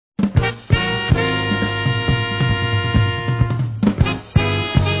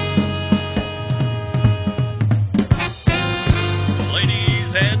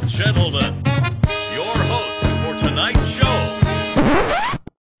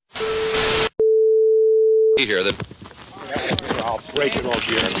Here, I'll break it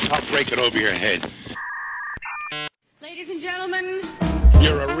over your. I'll break it over your head. Ladies and gentlemen,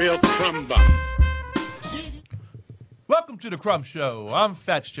 You're a real crumb bum. Welcome to the Crumb Show. I'm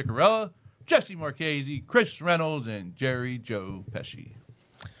Fatz Ciccarella, Jesse Marchese, Chris Reynolds, and Jerry Joe Pesci.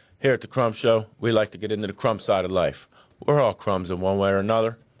 Here at the Crumb Show, we like to get into the crumb side of life. We're all crumbs in one way or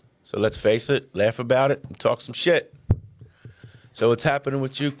another. So let's face it, laugh about it, and talk some shit. So what's happening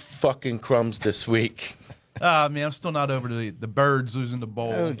with you fucking crumbs this week? Man, I'm still not over the birds losing the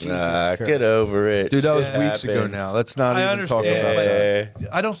bowl. Oh, Get over it. Dude, that was Shit weeks ago happens. now. Let's not even talk understand, about that.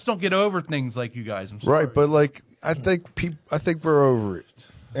 but I don't get over things like you guys. I'm sorry. Right, but like I think we're over it.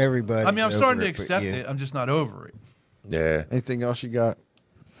 Everybody. I mean, I'm starting to accept it. I'm just not over it. Yeah. Anything else you got?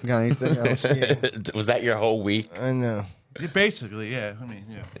 You got anything else? Was that your whole week? I know. Basically, yeah. I mean,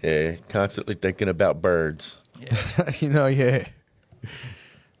 yeah. Yeah, constantly thinking about birds. Yeah. Yeah.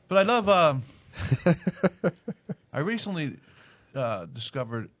 But I love. I recently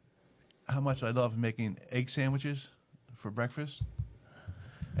discovered how much I love making egg sandwiches for breakfast.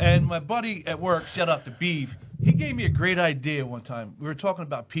 And my buddy at work, shout out to Beef, he gave me a great idea one time. We were talking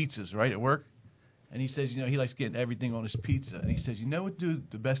about pizzas, right, at work. And he says, he likes getting everything on his pizza. And he says, you know what, dude,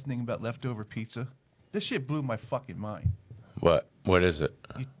 the best thing about leftover pizza? This shit blew my fucking mind. What? What is it?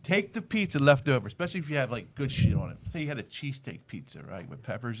 You take the pizza left over, especially if you have, like, good shit on it. Say you had a cheesesteak pizza, right, with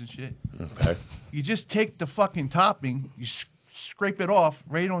peppers and shit. Okay. You just take the fucking topping, you scrape it off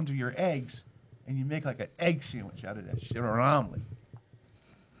right onto your eggs, and you make, like, an egg sandwich out of that shit, or an omelet.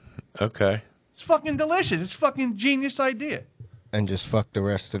 Okay. It's fucking delicious. It's fucking genius idea. And just fuck the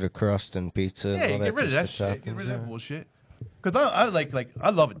rest of the crust and pizza. Yeah, and all get rid of that just shit. toppings, Get rid of yeah. that bullshit. Because I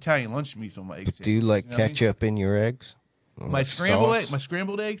love Italian lunch meats on my eggs. Do you like know what I mean? ketchup in your eggs? My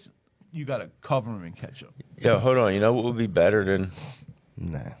scrambled eggs, you gotta cover them in ketchup. Yeah, hold on. You know what would be better than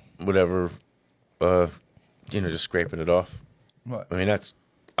whatever, just scraping it off? What? I mean, that's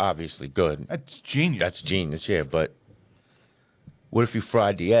obviously good. That's genius. That's genius, yeah. But what if you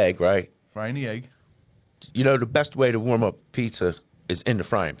fried the egg, right? Frying the egg. You know, the best way to warm up pizza is in the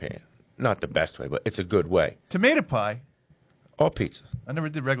frying pan. Not the best way, but it's a good way. Tomato pie. All pizza. I never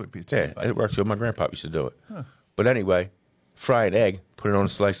did regular pizza. Yeah, it works good. My grandpa used to do it. Huh. But anyway, fry an egg, put it on a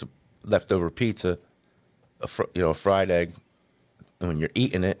slice of leftover pizza, a fried egg, and when you're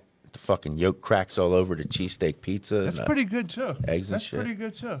eating it, the fucking yolk cracks all over the cheesesteak pizza. That's pretty good, too. Eggs and That's shit. pretty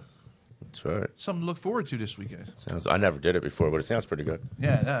good, too. That's right. Something to look forward to this weekend. I never did it before, but it sounds pretty good.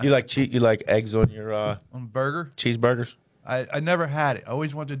 Yeah. You like eggs on your on burger? Cheeseburgers? I never had it. I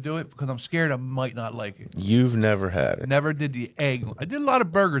always wanted to do it because I'm scared I might not like it. You've never had it. Never did the egg. I did a lot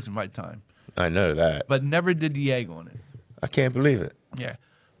of burgers in my time. I know that. But never did the egg on it. I can't believe it. Yeah.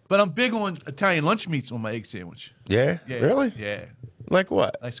 But I'm big on Italian lunch meats on my egg sandwich. Yeah? Really? Yeah. Like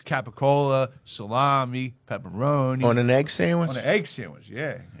what? Like capicola, salami, pepperoni. On an egg sandwich? On an egg sandwich,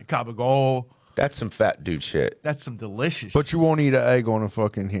 yeah. Capicola. That's some fat dude shit. That's some delicious But you won't eat an egg on a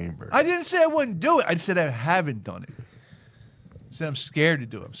fucking hamburger. I didn't say I wouldn't do it. I said I haven't done it. I said I'm scared to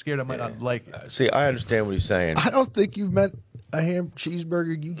do it. I'm scared I might not like it. See, I understand what he's saying. I don't think you've met a ham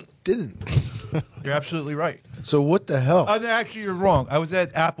cheeseburger you didn't. You're absolutely right. So what the hell? Actually, you're wrong. I was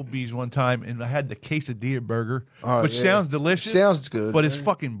at Applebee's one time, and I had the quesadilla burger, which yeah. sounds delicious. Sounds good. But it's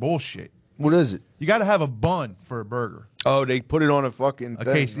fucking bullshit. What is it? You got to have a bun for a burger. Oh, they put it on a fucking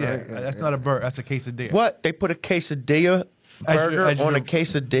thing. Right? That's not a burger. That's a quesadilla. What? They put a quesadilla burger on a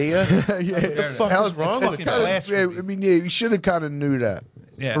quesadilla? Yeah. What the fuck is wrong with that? I mean, you should have kind of knew that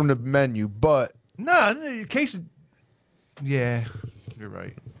from the menu, but... No, quesadilla... Yeah, you're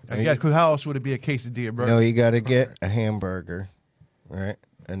right. Because how else would it be a quesadilla burger? No, you got to get a hamburger, right?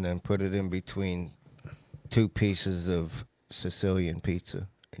 And then put it in between two pieces of Sicilian pizza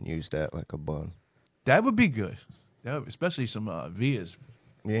and use that like a bun. That would be good. Especially some Vias.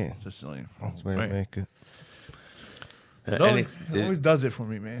 Yeah. Sicilian. That's where to make it. It always does it for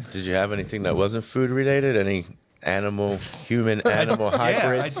me, man. Did you have anything that wasn't food related? Any human-animal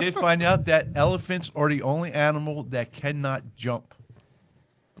hybrids? Yeah, I did find out that elephants are the only animal that cannot jump.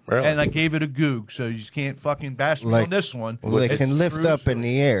 Really? And I gave it a goog, so you just can't fucking bash me on this one. Well, they can lift up in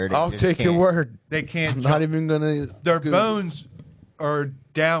the air. I'll take your word. They can't I'm jump. not even going to... Their bones are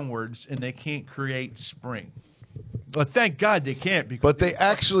downwards, and they can't create spring. But thank God they can't. Because but they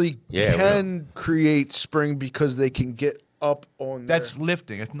actually can create spring because they can get up on That's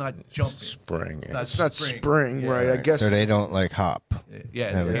lifting. It's not jumping. Spring. Yeah. It's not spring, right? I guess. So they don't like hop.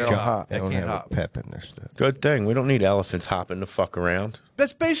 Yeah, they don't don't hop. They don't can't have hop. a pep in their stuff. Good thing. We don't need elephants hopping the fuck around.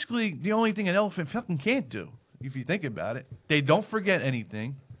 That's basically the only thing an elephant fucking can't do, if you think about it. They don't forget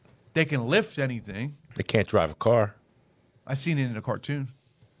anything. They can lift anything. They can't drive a car. I seen it in a cartoon.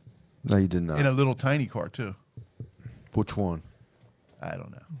 No, you did not. In a little tiny car too. Which one? I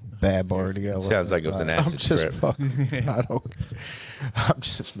don't know. Babardi. Sounds like it was an I'm acid just trip. fucking. I'm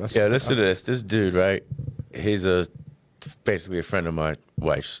just messing. Yeah, listen to this. This dude, right? He's basically a friend of my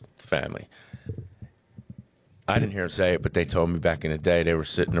wife's family. I didn't hear him say it, but they told me back in the day they were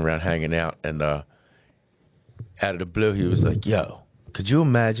sitting around hanging out, and out of the blue, he was like, "Yo, could you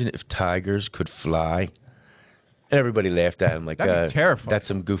imagine if tigers could fly?" And everybody laughed at him like, That'd be terrifying. "That's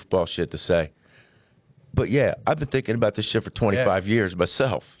some goofball shit to say." But yeah, I've been thinking about this shit for 25 years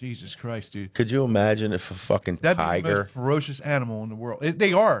myself. Jesus Christ, dude. Could you imagine if a fucking That'd be the tiger? most ferocious animal in the world.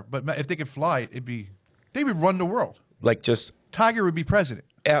 They are, but if they could fly, they would run the world. Like just Tiger would be president.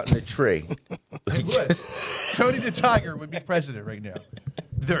 out in a tree. He would. Tony the Tiger would be president right now.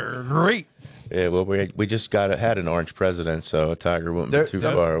 They're great. Yeah, well, we just had an orange president, so a tiger wouldn't be too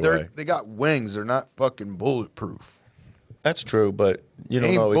far away. They got wings. They're not fucking bulletproof. That's true, but you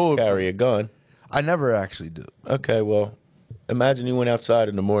don't Ain't always bulletproof. carry a gun. I never actually do. Okay, well, imagine you went outside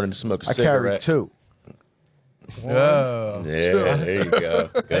in the morning to smoke a I cigarette. carry 2. Oh. Yeah, there you go.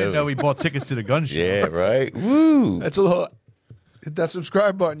 I didn't know we bought tickets to the gun show. Yeah, right. Woo. That's a little. Hit that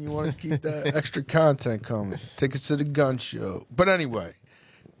subscribe button. You want to keep that extra content coming. Tickets to the gun show. But anyway,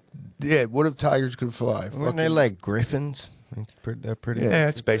 yeah. What if tigers could fly? Weren't they like griffins? They're pretty. Yeah,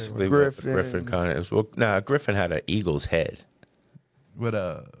 it's basically what the Griffin. Griffin kind of is. Well, a Griffin had an eagle's head. With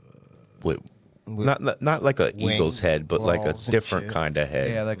a Not like an wings, eagle's head, but like a claws and different shit. kind of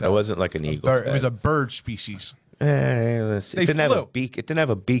head. Yeah, like that wasn't like an eagle's bird. head. It was a bird species. It They didn't have a flew. beak. It didn't have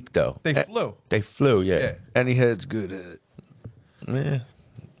a beak though. They flew. They flew. Yeah. Yeah. Any head's good at it.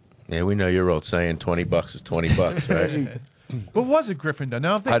 Yeah, we know your old saying, $20 is $20, right? What was a griffin though?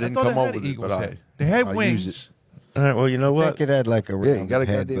 Now I didn't thought come it up had with an it, eagle's but head. They had I'll wings. use All right, well, you know I what? think it had like a Yeah, you round got a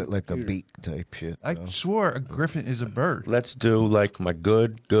head, goddamn but like a computer. beak type shit. I though. swore a griffin is a bird. Let's do like my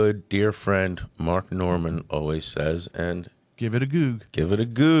good dear friend Mark Norman always says, and Give it a goog. give it a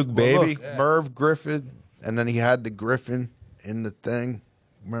goog, Well, baby. look, Merv Griffin, and then he had the griffin in the thing.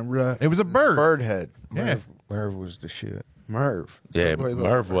 Remember that? It was a bird. Bird head. Yeah. Merv was the shit. Merv. Yeah, Everybody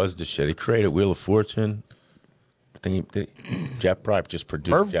loved Merv was the shit. He created Wheel of Fortune. I think Jeff Probably just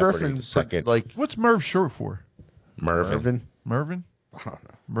produced Merv Jeopardy Griffin, the second. like What's Merv short for? Mervin. Mervin. Mervin? I don't know.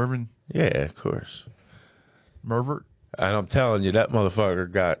 Mervin? Yeah, of course. Mervert? And I'm telling you, that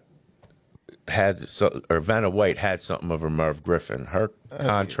motherfucker Vanna White had something of a Merv Griffin. Her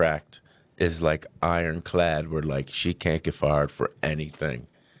contract is like ironclad, where like she can't get fired for anything.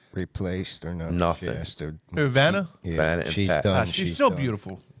 Replaced or no? Nothing. She has to- Who, Vanna? Yeah, Vanna and she's Pat. done. She's still done.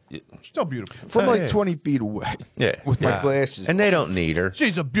 beautiful. She's still beautiful. From like yeah. 20 feet away. Yeah, With my glasses. and they don't need her.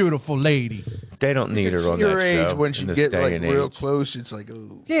 She's a beautiful lady. They don't need her It's on your that age show when in she this get day like and real age. close. It's like,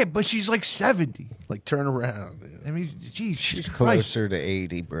 oh, Yeah, but she's like 70. like turn around. I mean, geez, She's Christ. closer to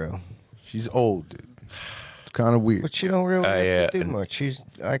 80, bro. She's old, dude. It's kind of weird. But she don't really have yeah, to do and- much. She's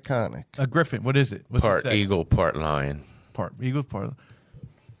iconic. A griffin. What is it? What's Part it say? eagle, part lion. Part eagle. Part.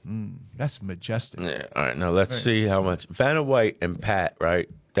 That's majestic. Yeah. All right. Now let's see how much Vanna White and Pat. Right?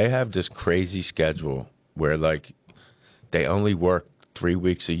 They have this crazy schedule where like they only work 3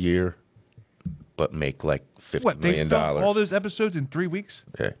 weeks a year, but make like $50 What? They million. filmed all those episodes in 3 weeks?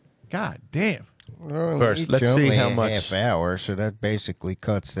 Yeah. God damn. Well, First, each let's see only how a much- half hour, so that basically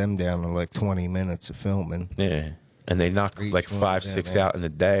cuts them down to like 20 minutes of filming. Yeah. And they knock Each like one, 5, yeah, 6 man. out in a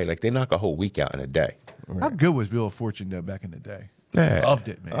day. Like they knock a whole week out in a day. How good was Wheel of Fortune though back in the day? Yeah. Loved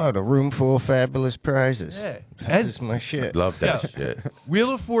it, man. Oh, the room full of fabulous prizes. Yeah. That is my shit. Love that Yeah. shit.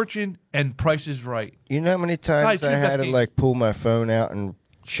 Wheel of Fortune and Price is Right. You know how many Probably times two I best had to games. like pull my phone out and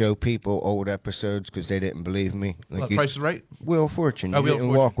show people old episodes because they didn't believe me? Like What, you- Price is Right? Wheel of Fortune. Oh, You Wheel of didn't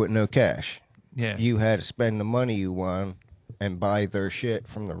Fortune. walk with no cash. Yeah. You had to spend the money you won and buy their shit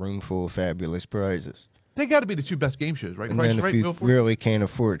from the room full of fabulous prizes. They got to be the two best game shows, right? And Price then is if Right, you Wheel of Fortune. really can't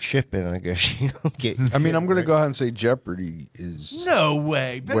afford shipping, I guess you don't get. I mean, I'm going to shit, go ahead and say Jeopardy is No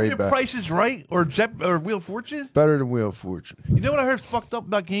way. Better Way than back. Price is Right or Wheel of Fortune? better than Wheel of Fortune. You know what I heard fucked up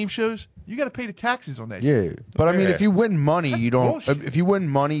about game shows? You got to pay the taxes on that. Yeah, but I mean, Yeah. if you win money, That's you don't. bullshit. If you win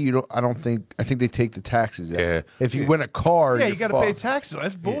money, you don't. I think they take the taxes out. Yeah. If you win a car, Yeah, you're you got to pay fucked. taxes.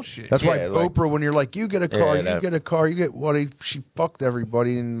 That's bullshit. That's why Yeah, like- Oprah, when you're like, you get a car, Yeah, you get a car, you get what? She fucked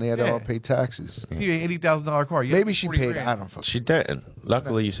everybody, and they had to Yeah. all pay taxes. you get $80,000 car. You Maybe get she 40 paid. grand. I don't fucking. She didn't.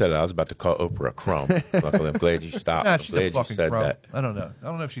 Luckily, you said it. I was about to call Oprah a crumb. Luckily, I'm glad you stopped. Nah, I'm she's a glad you fucking said crumb. that. I don't know. I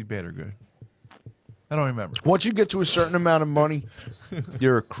don't know if she's bad or good. I don't remember. Once you get to a certain amount of money,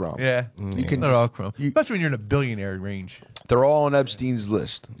 you're a crumb. Yeah. You can. They're all crumb. Especially when you're in a billionaire range. They're all on Epstein's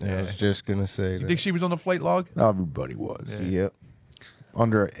list. I was just gonna say You that. think she was on the flight log? Everybody was Yep.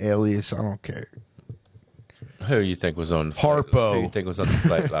 under an alias. I don't care. Who you think was on the Harpo. Who you think was on the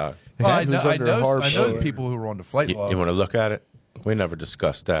flight log? Well, I Who's know under Harpo? people who were on the flight You log. want to look at it? We never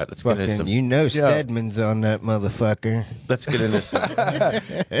discussed that. Let's get into Fucking, some. you know Stedman's on that motherfucker. Let's get into some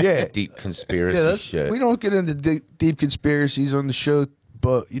Yeah. deep conspiracy Yeah, shit. we don't get into deep conspiracies on the show,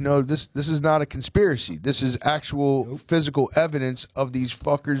 but you know this is not a conspiracy. This is actual physical evidence of these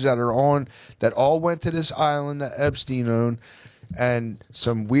fuckers that all went to this island that Epstein owned, and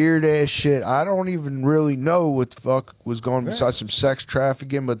some weird ass shit. I don't even really know what the fuck was going on besides some sex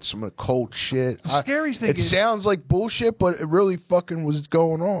trafficking, but some occult shit. The scary thing it is, sounds like bullshit, but it really fucking was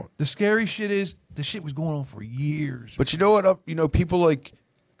going on. the scary shit is the shit was going on for years. But you know what? You know, people like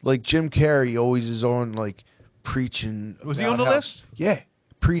Jim Carrey always is on like preaching. Was he about on the how- list? Yeah,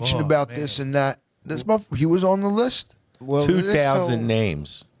 preaching Oh, about man. this and that. He was on the list. Well, 2,000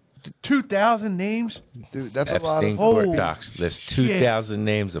 names. 2,000 names? Dude, that's a lot Epstein of. Holy court docs lists shit. 2,000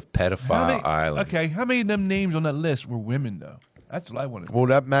 names of pedophile island. Okay, how many of them names on that list were women, though? That's what I wanted to know. Well,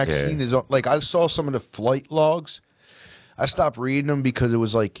 that Maxine is on. Like, I saw some of the flight logs. I stopped reading them because it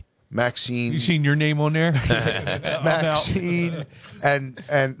was like Maxine. You seen your name on there? Maxine and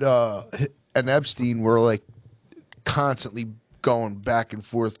Epstein were like constantly going back and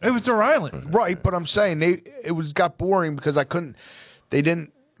forth. It was their island. Right, but I'm saying it got boring because they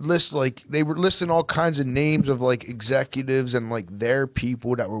didn't list, like, they were listing all kinds of names of like executives and like their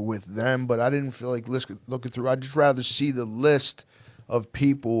people that were with them, but I didn't feel like looking through. I'd just rather see the list of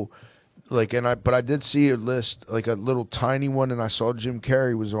people, like, but I did see a list, like a little tiny one, and I saw Jim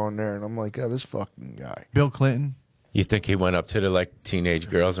Carrey was on there, and I'm like, oh, this fucking guy. Bill Clinton. You think he went up to the like teenage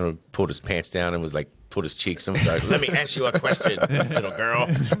girls and pulled his pants down and was like, pulled his cheeks and was like, let me ask you a question, little girl.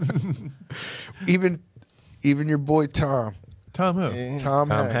 Even your boy Tom. Tom who? Tom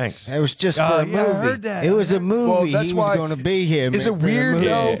Hanks. It was just for a movie. Yeah, I heard that. It was a movie. Well, that's he why- was going to be here. Is it for the weird movie.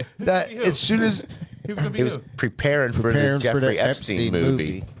 though that as soon as He was going to be He was who? preparing for the Jeffrey Epstein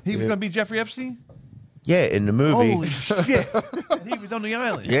movie. He was going to be Jeffrey Epstein? Yeah, in the movie. Holy shit. He was on the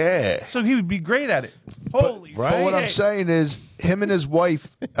island. Yeah. So he would be great at it. Holy right? But what I'm shit. saying is, him and his wife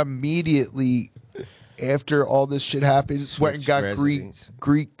immediately, after all this shit happened, went and got residence.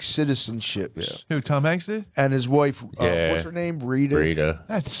 Greek citizenship. Who, Tom Hanks did? And his wife, Yeah. what's her name? Rita. Rita.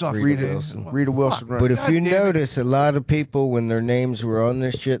 That sucked. Rita Wilson. Rita Wilson. Right. But if God you damn it. notice, a lot of people, when their names were on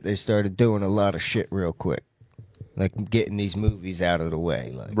this shit, they started doing a lot of shit real quick. Like getting these movies out of the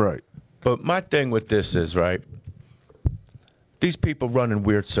way. Like, Right. But my thing with this is, right, these people run in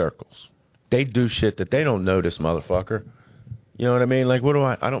weird circles. They do shit that they don't know this motherfucker. You know what I mean? Like, what do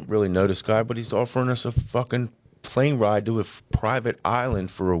I don't really know this guy, but he's offering us a fucking plane ride to a private island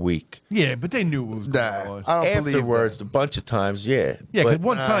for a week. Yeah, but they knew what was going Nah, on. I don't believe Afterwards, that. a bunch of times, yeah. Yeah, because but,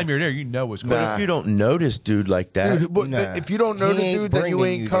 one time you're there, you know what's going but on. if you don't know this dude like that, Dude, but nah, if you don't know he the ain't dude, then you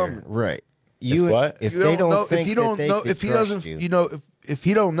bringing ain't there. coming. Right. You what? If You they don't know, think if you don't that they know, could if he trust doesn't, you. you know, if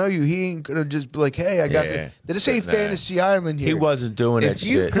he don't know you, he ain't gonna just be like, hey, I got Yeah. this ain't Nah. Fantasy Island here. he wasn't doing that If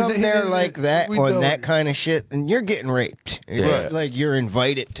you shit. come Because there it- like that we on don't- that kind of shit, and you're getting raped. Yeah. Like you're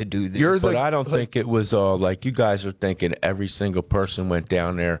invited to do this. You're But the- I don't think it was all like you guys are thinking every single person went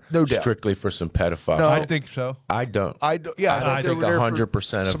down there No doubt. strictly for some pedophiles. No. I think so. I don't. I don't, yeah, I they think were there for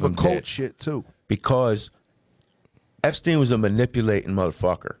 100% of some them occult did. shit too. Because Epstein was a manipulating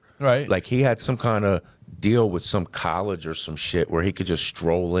motherfucker. Right. Like he had some kind of deal with some college or some shit where he could just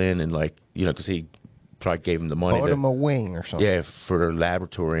stroll in and like, you know, because he probably gave him the money. bought to- him a wing or something. yeah, for their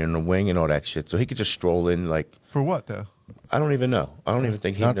laboratory and the wing and all that shit. So he could just stroll in like, For what, though? I don't even know. I don't even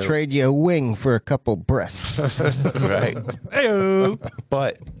think he I'll knew. trade you a wing for a couple breasts. Right. Hey-o.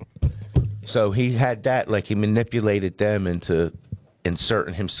 But so he had that, like he manipulated them into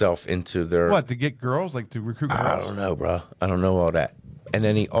inserting himself into their. What, to get girls? Like to recruit girls? I don't know, bro. I don't know all that. And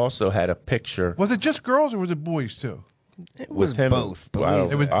then he also had a picture Was it just girls or was it boys, too? It with was him. both. Well,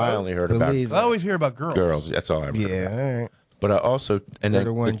 Believe It was I both? only heard Believe about I always hear about girls. girls. That's all I ever heard Yeah, about. all right. But I also and They're then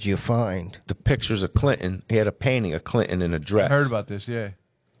the ones you find. the pictures of Clinton. He had a painting of Clinton in a I dress. heard about this, yeah.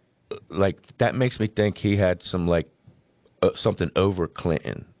 Like that makes me think he had some like something over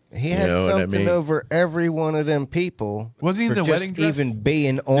Clinton. He You had know what I something mean? over every one of them people. Was he in for the just wedding dress? even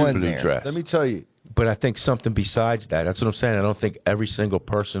being on Blue there. dress. Let me tell you, But I think something besides that. That's what I'm saying. I don't think every single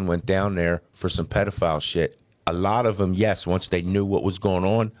person went down there for some pedophile shit. A lot of them, yes, once they knew what was going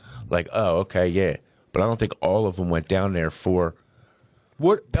on, like, oh, okay, yeah. But I don't think all of them went down there for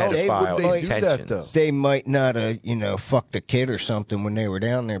what else pedophile would they do that intentions. though? They might not have, fucked a kid or something when they were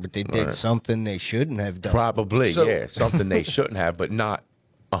down there, but they did Right. something they shouldn't have done. Probably, So- yeah. Something they shouldn't have, but not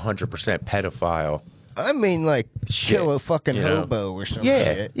 100% pedophile. I mean, like, kill a fucking you know? hobo or something.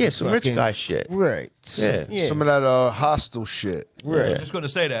 Yeah, yeah, some rich guy shit. Right. Yeah. Some of that hostile shit. Right. I'm just going to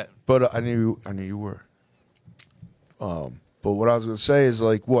say that. But I knew you were. But what I was gonna say is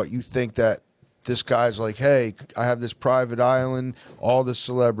like, what you think that this guy's like, hey, I have this private island. All the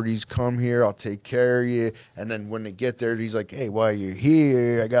celebrities come here. I'll take care of you. And then when they get there, he's like, hey, while you're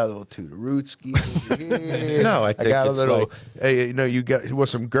here, I got a little Tutorutski over here. No, I think got a it's little, like, hey, you want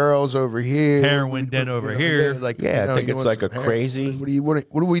some girls over here. Heroin den over here. Like, yeah, I think you it's want like a some heroin? crazy.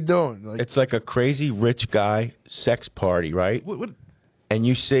 What are we doing? Like, It's like a crazy rich guy sex party, right? What? And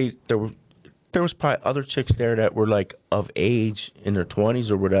you say there was probably other chicks there that were like of age in their 20s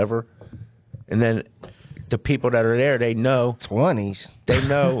or whatever, and then the people that are there, they know 20s. They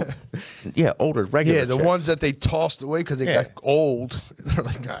know, yeah, older regular. yeah, the chicks. ones that they tossed away because they got old. They're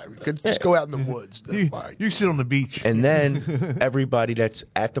like, God, we could just go out in the woods. You sit on the beach. And then everybody that's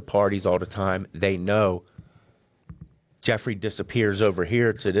at the parties all the time, they know Jeffrey disappears over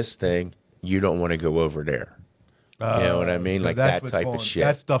here to this thing. You don't want to go over there. You know what I mean? Like that's that what's type going- of shit.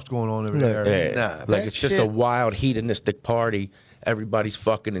 That stuff's going on over there. Yeah. Nah, Like it's just a wild, hedonistic party. Everybody's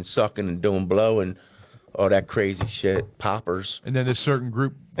fucking and sucking and doing blow and all that crazy shit. Poppers. And then a certain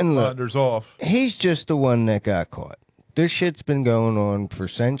group And look, wanders off. He's just the one that got caught. This shit's been going on for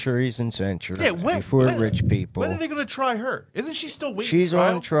centuries and centuries before rich people. When are they going to try her? Isn't she still waiting? She's for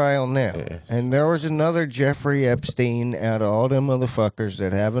trial? on trial now. Yes. And there was another Jeffrey Epstein out of all them motherfuckers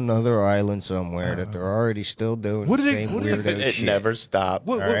that have another island somewhere that they're already still doing What the did they- same what did weirdo It shit. never stopped.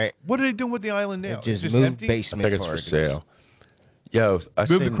 What, All right. what are they doing with the island now? It just It's moved empty? I basement think it's for parties. sale. Yo, I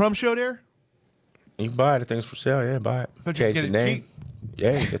Move the seen, Crumb show there? you can buy it. I think it's for sale. Yeah, buy it. But you Change get the it name. cheap.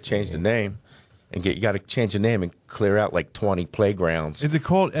 Yeah, you got to change the name. And you got to change the name and clear out like 20 playgrounds. Is it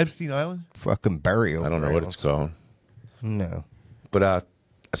called Epstein Island? Fucking burial I don't know what it's grounds. called. No. But I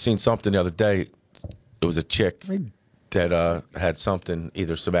seen something the other day. It was a chick that had something,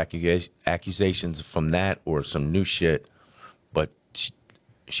 either some accusations from that or some new shit. But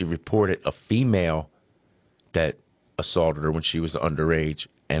she reported a female that assaulted her when she was underage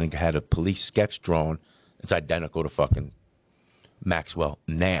and had a police sketch drawn. It's identical to fucking Maxwell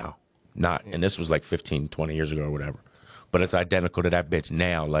now. Not, and this was like 15, 20 years ago or whatever. But it's identical to that bitch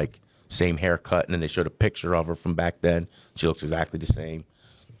now, like same haircut, and then they showed a picture of her from back then. She looks exactly the same.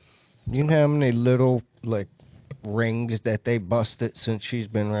 You know how many little, like, rings that they busted since she's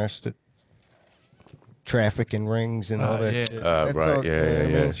been arrested? Trafficking rings and all that. yeah. shit. Right, all- yeah, I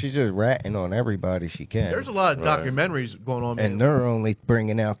mean, yeah. she's just ratting on everybody she can. There's a lot of documentaries going on. and they're only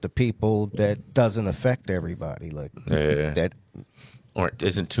bringing out the people that doesn't affect everybody. Like, Yeah. that. Or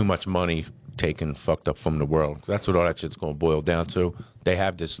isn't too much money taken fucked up from the world. 'Cause that's what all that shit's going to boil down to. They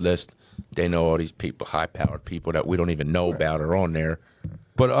have this list. They know all these people, high-powered people that we don't even know about are on there.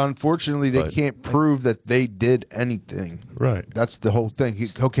 but unfortunately, they But- can't prove that they did anything. Right. That's the whole thing.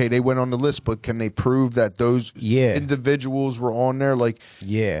 Okay, they went on the list, but can they prove that those Yeah. individuals were on there? Like,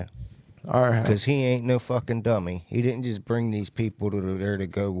 Yeah. all right, Because he ain't no fucking dummy. He didn't just bring these people to there to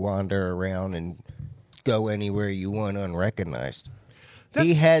go wander around and go anywhere you want unrecognized.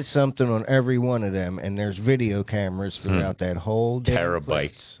 He has something on every one of them, and there's video cameras throughout that whole damn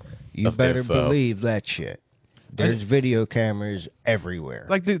place. Terabytes. You of better info. believe that shit. There's video cameras everywhere.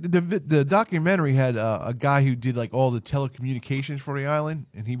 Like the documentary had a guy who did like all the telecommunications for the island,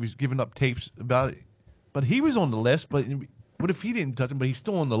 and he was giving up tapes about it. But he was on the list. But what if he didn't touch him? But he's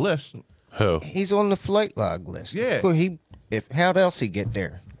still on the list. Who? He's on the flight log list. Yeah. Well, how'd else he get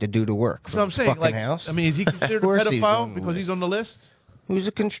there to do the work? So I'm From saying, fucking like, house? I mean, is he considered a Of course he's on pedophile the because list. he's on the list? He was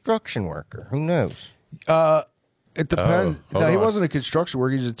a construction worker. Who knows? it depends. hold No, he on. wasn't a construction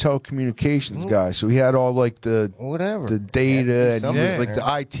worker. He's a telecommunications guy. So he had all like the Whatever. data and he Yeah. was like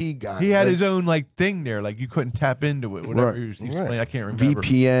the IT guy. He had right? his own like thing there, like you couldn't tap into it. Whatever Right. he was explaining, I can't remember.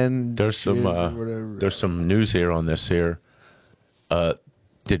 VPN. There's some shit or whatever. there's some news here on this here.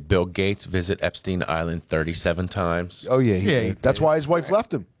 Did Bill Gates visit Epstein Island 37 times? Oh yeah, Yeah, did. That's why his wife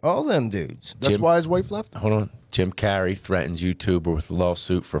left him. All them dudes. That's Jim- why his wife left him. Hold on. Jim Carrey threatens YouTuber with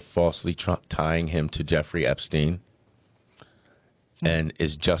lawsuit for falsely tying him to Jeffrey Epstein. And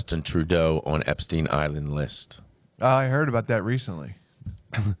is Justin Trudeau on Epstein Island list? I heard about that recently.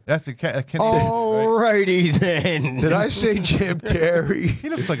 That's a Kennedy. Oh. Right? Alrighty then. Did I say Jim Carrey? He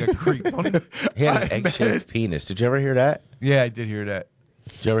looks like a creep. Don't he? He had an egg-shaped penis. Did you ever hear that? Yeah, I did hear that.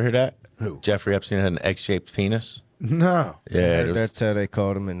 Did you ever hear that? Who? Jeffrey Epstein had an egg-shaped penis? No. Yeah, there was, That's how they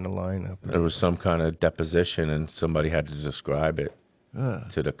called him in the lineup. there was some kind of deposition, and somebody had to describe it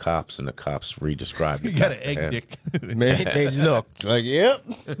to the cops, and the cops re-described it. You got an back to egg him. dick. Man, they looked like, yep.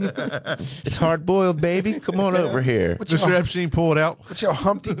 It's hard-boiled, baby. Come on over here. Mr. Epstein, pull it out. What's your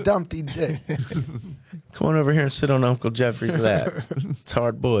Humpty Dumpty dick? Come on over here and sit on Uncle Jeffrey's lap. It's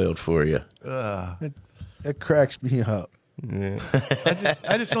hard-boiled for you. It cracks me up.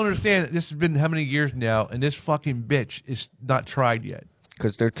 I just don't understand. This has been how many years now, and this fucking bitch is not tried yet.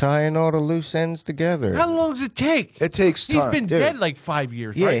 Because they're tying all the loose ends together. How long does it take? It takes time. He's been dead like 5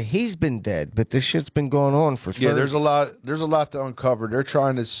 years, Yeah, right? he's been dead, but this shit's been going on for 30. Yeah, there's a lot to uncover. They're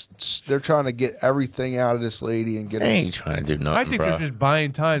trying to get everything out of this lady and get. They ain't trying to do nothing, I think they're just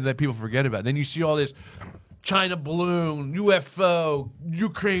buying time to let people forget about it. Then you see all this China balloon, UFO,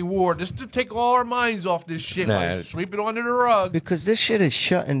 Ukraine war. Just to take all our minds off this shit, like, sweep it under the rug. Because this shit is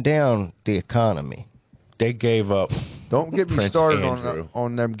shutting down the economy. They gave up. Don't get me Prince started Andrew.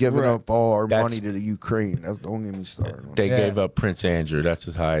 on them giving up all our That's- money to the Ukraine. Don't get me started. On They that. gave up Prince Andrew. That's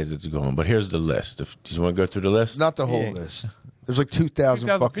as high as it's going. But here's the list. Do you want to go through the list? Not the whole list. There's like 2,000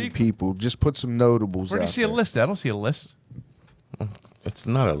 fucking people. Just put some notables Where do out you see there. a list? I don't see a list. It's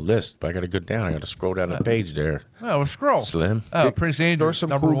not a list, but I got to go down. I got to scroll down the page there. Oh, well, scroll. Slim. Oh, Prince Andrew, Throw some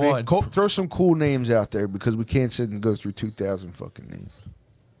number cool one. throw some cool names out there because we can't sit and go through 2,000 fucking names.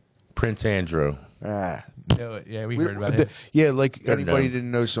 Prince Andrew. Yeah, we heard about it. Yeah, like They're anybody known.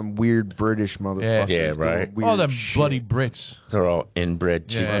 didn't know some weird British motherfuckers. Yeah, doing right. weird All them shit. bloody Brits. They're all inbred,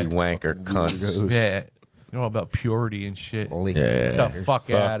 cheeky Yeah. wanker cunts. Yeah. You know about purity and shit. Holy Yeah. Get the fuck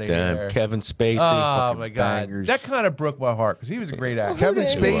out of them. here. Kevin Spacey. Oh, fucking my God. bangers. That kind of broke my heart because he was a great actor. Kevin Who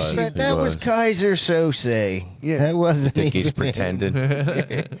the- Spacey. That was Kaiser Sose. Yeah. That wasn't Dickey's even- pretending.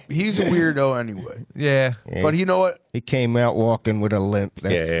 He's a weirdo anyway. Yeah. Yeah, But you know what? he came out walking with a limp.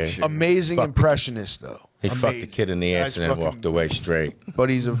 That's Yeah. for sure. Amazing Fuck. impressionist though. He fucked the Amazing. kid in the ass That's and then fucking- walked away straight. But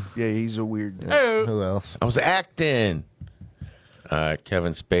he's a weird dude. Oh. Who else? I was acting.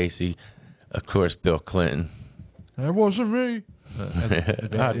 Kevin Spacey. Of course, Bill Clinton. That wasn't me.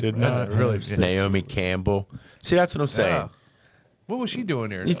 I did not. Really. Naomi Campbell. See, that's what I'm saying. Yeah. What was she doing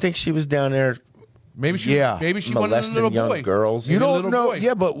there? You though? think she was down there Maybe she wanted a molesting little young boy. girls? You Maybe a don't little know. boy.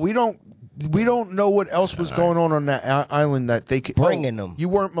 Yeah, but we don't know what else was going on that island that they could Bringing them. You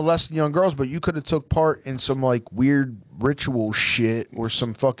weren't molesting young girls, but you could have took part in some like weird ritual shit or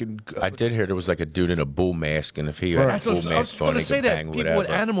some fucking. I did hear there was like a dude in a bull mask, and if he Right. had I a bull was mask on, going he to say could that bang people whatever. with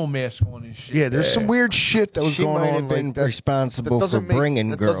animal masks on and shit. Yeah, there's some weird shit that was She going might on. have been like that, responsible that for doesn't make- bringing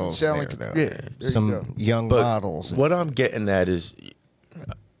that doesn't girls sound there, like though. yeah, there you Some go. young But models. what I'm getting at is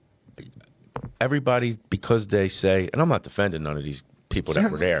everybody, because they say, and I'm not defending none of these people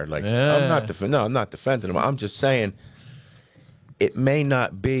that were there. Like Yeah. I'm not defending them. I'm just saying it may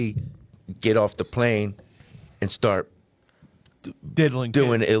not be get off the plane and start Diddling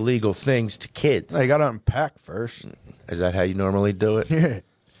doing kids. illegal things to kids. You got to unpack first. Is that how you normally do it? Yeah.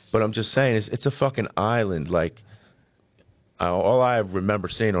 But I'm just saying, it's a fucking island. Like, all I remember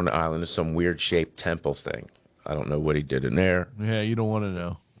seeing on the island is some weird shaped temple thing. I don't know what he did in there. Yeah, you don't want to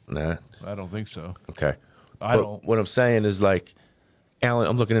know. Nah. I don't think so. Okay. I But don't. What I'm saying is, like, Alan.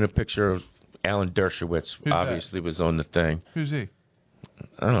 I'm looking at a picture of Alan Dershowitz. Who's that? Obviously, was on the thing. Who's he?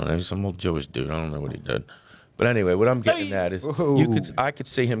 I don't know. He's some old Jewish dude. I don't know what he did. But anyway, what I'm getting at is, I could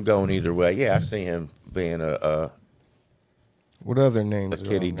see him going either way. Yeah, I see him being a What other names? are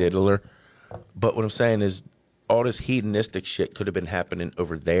kitty on there? diddler. But what I'm saying is, all this hedonistic shit could have been happening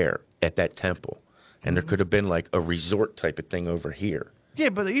over there at that temple, and there could have been like a resort type of thing over here. Yeah,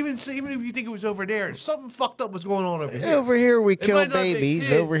 but even if you think it was over there, something fucked up was going on over here. Over here we It kill might not be babies.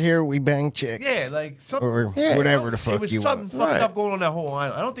 kids. Over here we bang chicks. Yeah, like something. Or Yeah, whatever the It fuck was you something want. fucked up going on that whole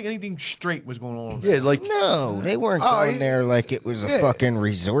island. I don't think anything straight was going on. Yeah, like No, they weren't Oh, going there like it was a yeah. fucking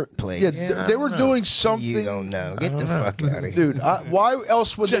resort place. yeah, they were doing something. You don't know. Get the fuck out of here. Dude, why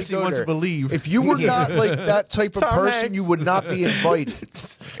else would Jesse they go wants there? to believe. If you were not like that type of Tom person, Hanks. you would not be invited.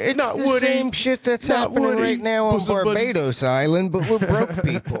 It's Not the Woody. same shit that's Not happening Woody. right now on Pussy buddies. Barbados Island, but we're broke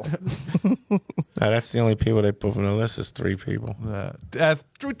people. That's the only people they put on the list is 3 people.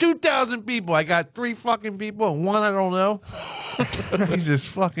 2,000 people. I got 3 fucking people and one I don't know. Jesus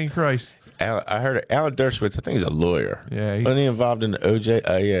fucking Christ. I heard Alan Dershowitz. I think he's a lawyer. Yeah, Wasn't he involved in the OJ?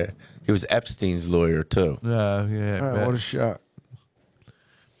 Yeah. He was Epstein's lawyer too. Yeah. All right, what a shot.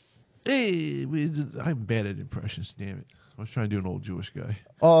 Hey, I'm bad at impressions, damn it. I was trying to do an old Jewish guy.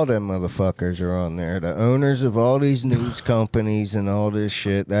 All them motherfuckers are on there. The owners of all these news companies and all this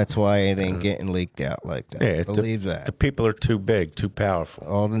shit. That's why it ain't getting leaked out like that. Yeah, it's Believe the that. people are too big, too powerful.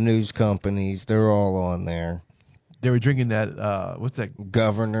 All the news companies, they're all on there. They were drinking that, what's that?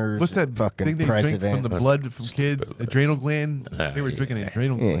 Governors, What's that fucking thing they president. drink from the blood from kids? Adrenal glands? They were drinking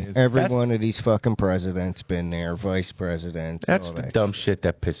adrenal Yeah, glands. every That's- one of these fucking presidents been there, vice presidents. That's all the that. dumb shit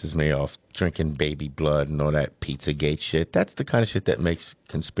that pisses me off. Drinking baby blood and all that Pizzagate shit. That's the kind of shit that makes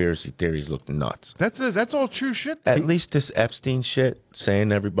conspiracy theories look nuts. That's all true shit. At least this Epstein shit,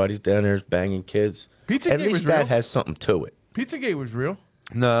 saying everybody's down there banging kids. Pizzagate At least was that real. has something to it. Pizzagate was real.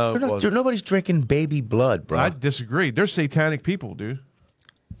 No, Nobody's drinking baby blood, bro. I disagree. They're satanic people, dude.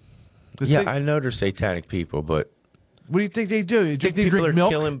 I know they're satanic people, but what do you think they do? You think they people drink are milk?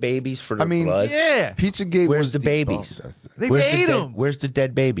 killing babies for their blood? Yeah. Pizzagate. Where's the babies? They Where's ate the them. Where's the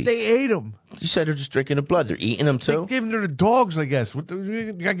dead babies? They ate them. You said they're just drinking the blood. They're eating them too. They gave them to the dogs, I guess.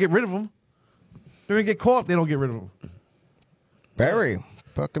 You gotta get rid of them. They're gonna get caught if they don't get rid of them. Bury 'em.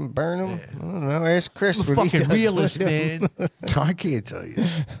 Fucking burn them. I don't know. Ask Chris. I'm a what he fucking does realist, with 'em. man. I can't tell you.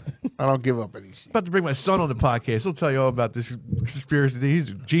 I don't give up any. About to bring my son on the podcast. He'll tell you all about this conspiracy thing. He's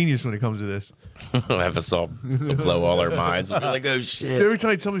a genius when it comes to this. Have us all blow all our minds. We'll be like, oh shit. Every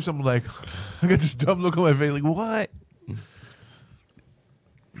time he tells me something like, I got this dumb look on my face, like, what?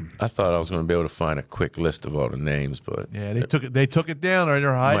 I thought I was going to be able to find a quick list of all the names, but Yeah, they took it down, or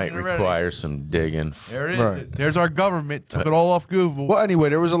they're hiding might it already. require some digging. There it is. Right. There's our government. Took it all off Google. Well, anyway,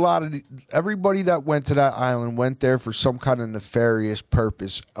 there was a lot of everybody that went to that island went there for some kind of nefarious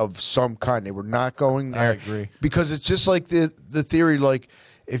purpose of some kind. They were not going there. I agree. Because it's just like the theory, like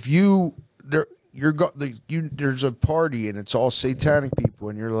if there's a party and it's all satanic people,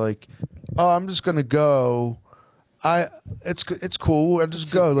 and you're like, oh, I'm just gonna go. It's cool. I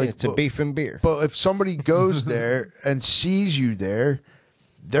just go. Like It's a beef and beer. But if somebody goes there and sees you there,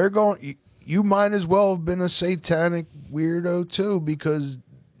 they're going. You might as well have been a satanic weirdo too, because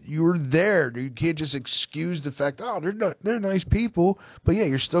you were there. You can't just excuse the fact. Oh, they're nice people, but yeah,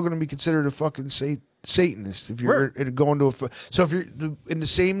 you're still going to be considered a fucking Satanist if you're going to so if you're in the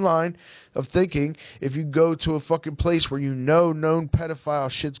same line of thinking, if you go to a fucking place where you know known pedophile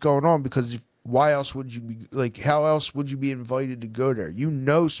shit's going on, because why else would you be like? How else would you be invited to go there? You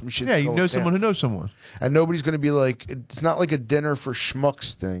know some shit. Yeah, you know someone who knows someone, and nobody's going to be like. It's not like a dinner for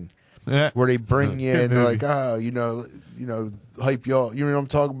schmucks thing, where they bring you in and they're like, oh, hype y'all. You know what I'm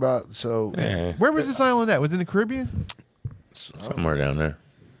talking about? So, where was this island at? Was it in the Caribbean? Somewhere down there.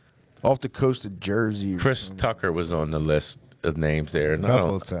 Off the coast of Jersey. Chris Tucker was on the list of names there. A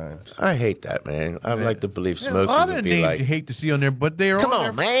couple of times. I hate that, man. I like to believe Yeah, a smokers lot of would be names like, you hate to see on there, but they are Come on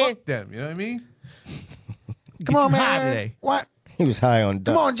on, there. man. Fuck them. You know what I mean? Come on, Get you high man. today. What? He was high on Come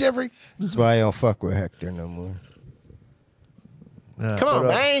duck. on, Jeffrey. That's why I don't fuck with Hector no more. come on,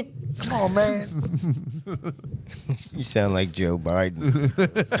 man. Come on, man. You sound like Joe Biden.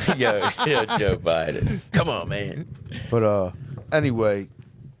 Yo, Joe Biden. Come on, man. But anyway,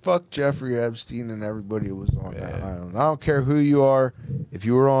 fuck Jeffrey Epstein and everybody who was on that island. I don't care who you are. If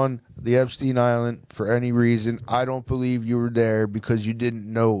you were on the Epstein Island for any reason, I don't believe you were there because you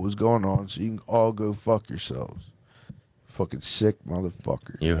didn't know what was going on. So you can all go fuck yourselves. Fucking sick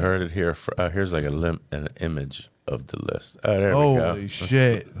motherfucker. You heard it here. Here's like an image of the list. Oh, there we go. Holy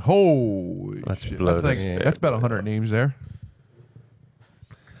shit! Holy Let's shit! blow That's, this that's about 100 names there.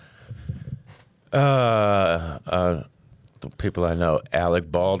 The people I know: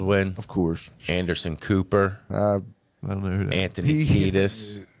 Alec Baldwin, Of course. Anderson Cooper, I don't know who that is. Anthony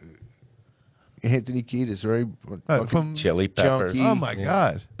Kiedis, Anthony Kiedis, right? Fucking From Chili Peppers, Junkie. oh my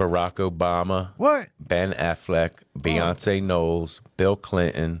god! Barack Obama, What? Ben Affleck, Beyonce Knowles, Bill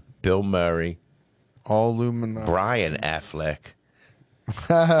Clinton, Bill Murray, all Illuminati. Brian Affleck.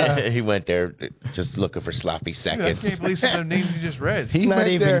 He went there just looking for sloppy I seconds. can't believe some of the names you just read. He Not went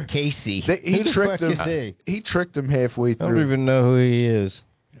even there. Casey. He Who the tricked fuck him. is he? He tricked him halfway I don't through. even know who he is.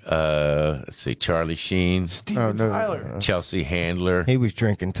 Let's see, Charlie Sheen, Steven Oh, no. Tyler, Chelsea Handler, He was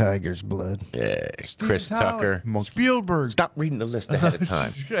drinking Tiger's blood. yeah, Chris Steven Tyler, Tucker. Spielberg. Stop reading the list ahead of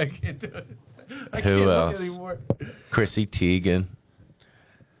time. I can't do it. I Who can't else? look anymore. Chrissy Teigen,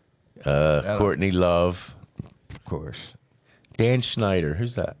 Courtney Love, Of course. Dan Schneider.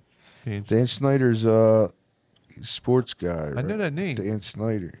 Who's that? Dan Snyder's sports guy. Right? I know that name. Dan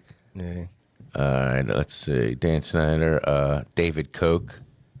Snyder. Yeah. All right, let's see. Dan Snyder, David Koch,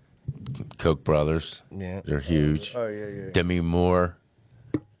 Koch brothers. Yeah. They're huge. Oh yeah. Demi Moore,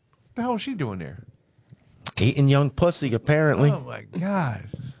 What the hell is she doing there? eating young pussy apparently. Oh my god!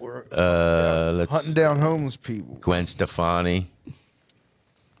 Let's Hunting down homeless people. Gwen Stefani,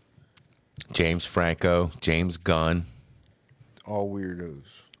 James Franco, James Gunn, All weirdos.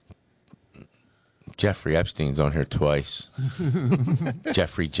 Jeffrey Epstein's on here twice.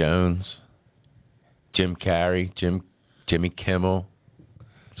 Jeffrey Jones, Jim Carrey, Jimmy Kimmel.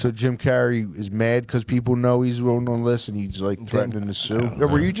 So Jim Carrey is mad because people know he's on the list and he's like threatening to sue. Or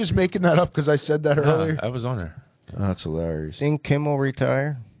were you just making that up because I said that earlier? I was on there. Oh, that's hilarious. Didn't Kimmel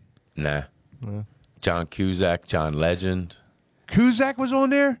retire? Nah. No. John Cusack, John Legend. Cusack was on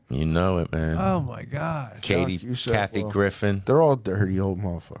there. You know it, man. Oh my god! Katie, John Cusack, Kathy well. Griffin, They're all dirty old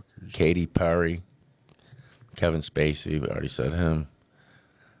motherfuckers. Katy Perry, Kevin Spacey. We already said him.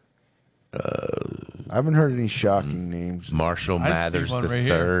 I haven't heard any shocking names. Marshall I see Mathers one the right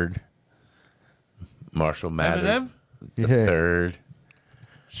here. third. Marshall Mathers Eminem? the Yeah. third.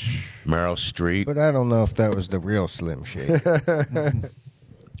 Meryl Streep. But I don't know if that was the real Slim Shady.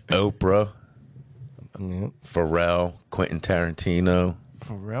 Oprah. Yeah. Pharrell. Quentin Tarantino.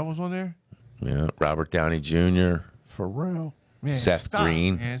 Pharrell was on there? Yeah. Robert Downey Jr. Pharrell. Man, Seth stop,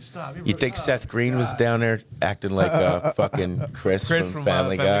 Green. Man, stop. You think Seth Green was down there acting like fucking Chris from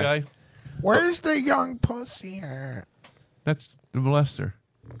Family Guy? Where's the young pussy at? That's the molester.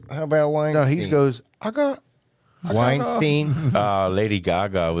 How about Weinstein? No, he goes, I got Weinstein Lady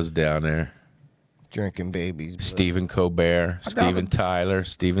Gaga was down there. drinking babies. blood. Stephen Colbert, Steven Tyler,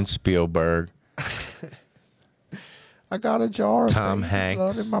 Steven Spielberg, I got a jar of Tom baby Hanks.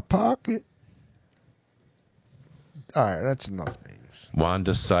 blood in my pocket. All right, that's enough names.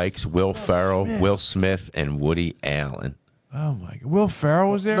 Wanda Sykes, Will Ferrell, Will Smith, and Woody Allen. Oh, my God. Will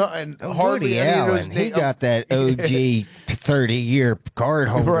Ferrell was there? No, and Oh, hardly Woody any of those Allen, he names. got that OG 30-year card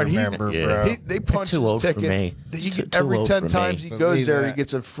holder Right, he- member, Yeah. bro. They punch Too his old for ticket. me. Too Every old 10 for times me. he goes Believe there, that. he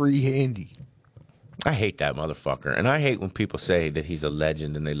gets a free handy. I hate that motherfucker. And I hate when people say that he's a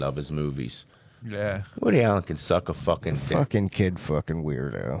legend and they love his movies. Yeah. Woody Allen can suck a fucking dick. Fucking kid, fucking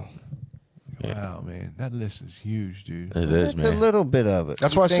weirdo. Wow, man. That list is huge, dude. It is, That's a man. little bit of it.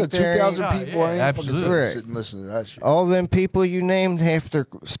 That's You why I think said there 2,000 ain't- people. Oh, I yeah, ain't fucking absolutely. gonna sit and listen to that shit. All them people you named, half their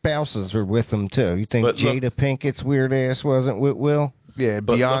spouses are with them too. You think But look- Jada Pinkett's weird ass wasn't with Will? Yeah,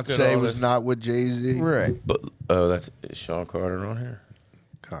 But look at Beyonce all was this- not with Jay-Z. Right. But, is Sean Carter on here?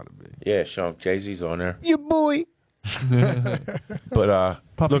 Gotta be. Yeah, Jay-Z's on there. Your boy. But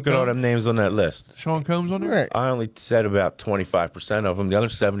Puppy look at all Combs? them names on that list. Sean Combs on there? Right. I only said about 25% of them. The other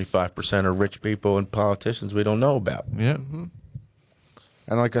 75% are rich people and politicians we don't know about. Yeah.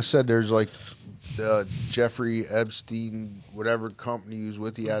 And like I said, there's like the Jeffrey Epstein, whatever company he was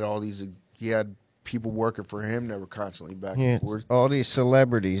with. He had all these. He had people working for him that were constantly back Yeah, and forth. all these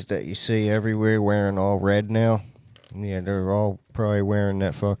celebrities that you see everywhere wearing all red now. Yeah, they're all probably wearing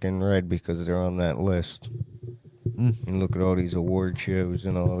that fucking red because they're on that list. And look at all these award shows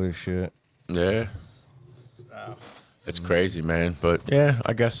and all this shit. Yeah. It's crazy, man. But yeah,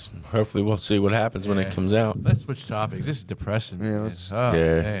 I guess hopefully we'll see what happens when it Yeah. comes out. Let's switch topics. This is depressing. Yeah, man. let's- Oh,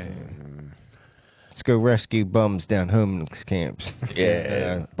 Yeah. man. Let's go rescue bums down homeless camps.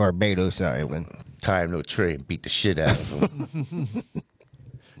 Yeah. Barbados Island. Tie him to a tree and beat the shit out of him. Do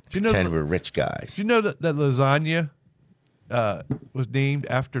you know, Pretend we're rich guys. do you know that lasagna was named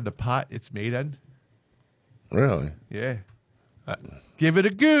after the pot it's made in? Really? Yeah. I- Give it a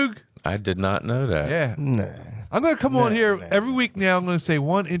goog. I did not know that. Yeah. Nah. I'm going to come on here every week now. I'm going to say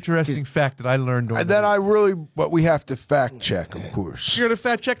one interesting fact that I learned. during And the then week. but we have to fact check, of course. You're going to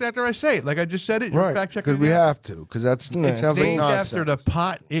fact check after I say it. Like I just said it. You're Right, fact checking because we have to, because it sounds like named nonsense. after the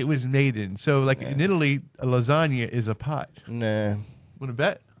pot it was made in. So, like in Italy, a lasagna is a pot. Nah. Want to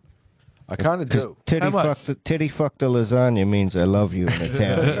bet? I kind of do. Titty How much? fuck the lasagna means I love you in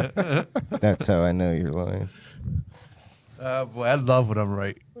Italian. That's how I know you're lying. Boy, I love when I'm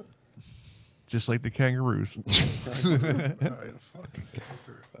right. Just like the kangaroos. I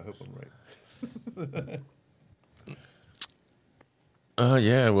hope I'm right.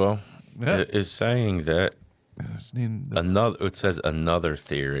 Yeah, well, Yeah. it is saying that it says another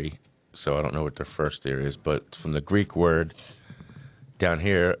theory, so I don't know what their first theory is, but from the Greek word down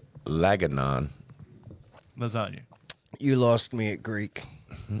here, laganon. Lasagna. You lost me at Greek.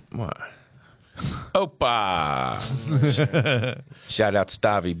 What? Opa! Shout out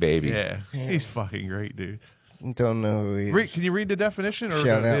Stavi, baby. Yeah, he's fucking great, dude. Don't know who he is. Can you read the definition or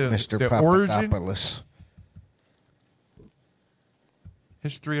Shout the, out Mr. the origin? Papadopoulos.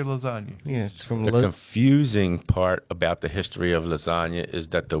 History of lasagna. Yeah, it's from The confusing part about the history of lasagna is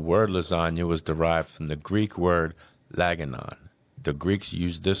that the word lasagna was derived from the Greek word laganon. The Greeks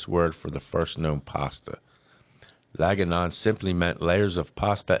used this word for the first known pasta. Laganon simply meant layers of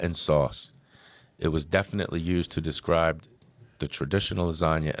pasta and sauce. It was definitely used to describe the traditional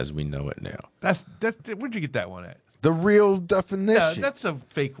lasagna as we know it now. That's where'd you get that one at? The real No, definition. that's a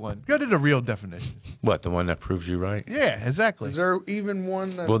fake one. Go to the real definition. What, the one that proves you right? Yeah, exactly. Is there even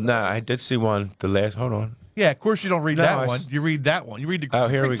one that... Well, nah, I did see one. Hold on. Yeah, of course you don't read No, that I one. s- You read that one. You read the. Oh,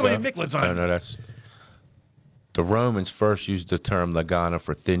 here we go. Mick lasagna. No, that's... The Romans first used the term lagana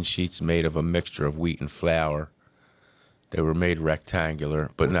for thin sheets made of a mixture of wheat and flour. They were made rectangular,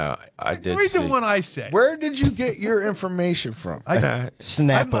 but no, I did Read see... the one I said. Where did you get your information from?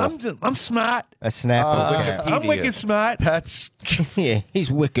 Snapple. I'm smart. A Snapple cap. I'm wicked smart. That's... Yeah, he's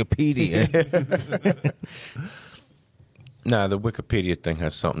Wikipedia. Nah, the Wikipedia thing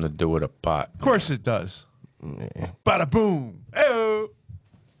has something to do with a pot. Of course it does. Yeah. Bada boom. Oh.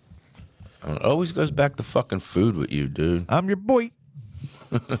 It always goes back to fucking food with you, dude. I'm your boy.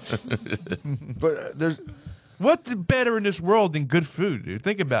 But there's What's better in this world than good food, dude?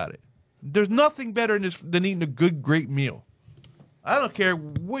 Think about it. There's nothing better in this than eating a good, great meal. I don't care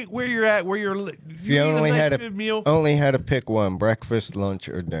where you're at, where you're. If you only had good meal, to pick one, breakfast, lunch,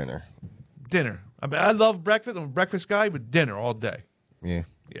 or dinner. dinner. I mean, I love breakfast. I'm a breakfast guy, but dinner all day. Yeah.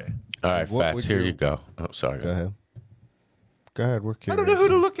 Yeah. All right, What Fatz, would here you- you go. Oh, sorry. Go ahead. Go ahead. We're I curious. don't know who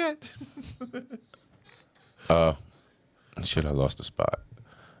to look at. Shit, I lost the spot.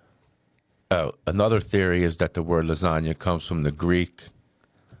 Oh, another theory is that the word lasagna comes from the Greek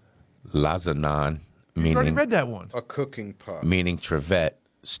lasanon, You already meaning read that one. a cooking pot. meaning trivet,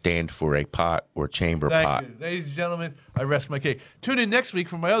 stand for a pot or chamber Thank pot. you, ladies and gentlemen. I rest my case. Tune in next week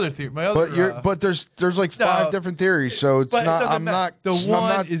for my other theory. But there's like five different theories, so it's but it not. doesn't I'm matter. not. The I'm one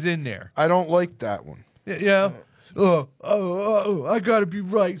not- is in there. I don't like that one. Yeah. I gotta be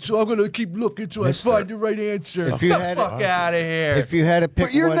right, so I'm gonna keep looking till I find the right answer. If you Get had the fuck out of here. If you had to pick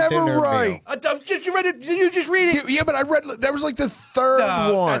But you're one never dinner right. meal, You read it. Did you just read it? Yeah, but I read that was like the third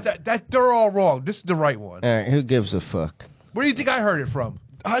No, one. they're all wrong. This is the right one. all right, who gives a fuck? Where do you think I heard it from?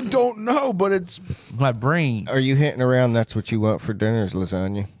 I don't know, but it's My brain. Are you hitting around that's what you want for dinner is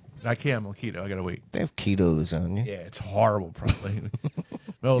lasagna? I can't. I'm on keto. I gotta wait. They have keto lasagna. Yeah, it's horrible. Probably.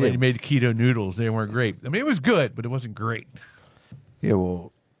 Well, they made keto noodles. They weren't great. I mean, it was good, but it wasn't great. yeah.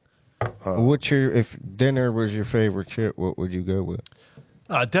 Well, If dinner was your favorite shit, what would you go with?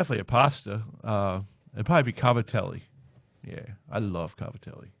 Definitely a pasta. It'd probably be cavatelli. Yeah, I love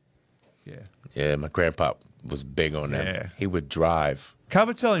cavatelli. Yeah, Yeah, my grandpa was big on them. Yeah. He would drive.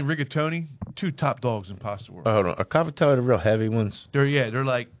 cavatelli and rigatoni, two top dogs in pasta world. Hold on. Are cavatelli the real heavy ones? They're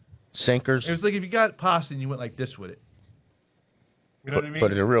like. Sinkers? It was like if you got pasta and you went like this with it. You know what I mean?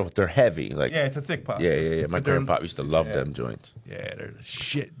 But they're heavy. Like, Yeah, it's a thick pasta. yeah. My But they're- grandpa used to love them joints. Yeah, they're the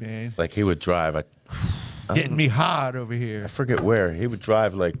shit, man. Like, he would drive. I Getting me hot over here. forget where. He would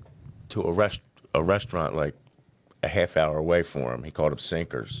drive, like, to a restaurant, like, a half hour away from him. He called them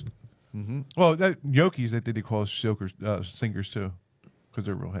sinkers. Well, that gnocchis that they call singers too, because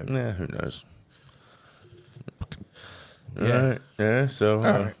they're real heavy. Who knows? Yeah. All right. Yeah,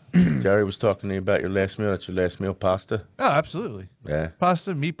 so Jerry was talking to you about your last meal. That's your last meal, pasta? Oh, absolutely. Yeah.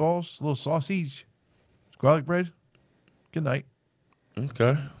 Pasta, meatballs, a little sausage, garlic bread. Good night.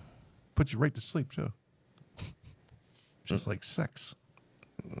 Okay. Put you right to sleep too. Just like sex.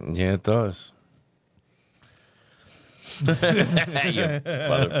 Yeah, it does. You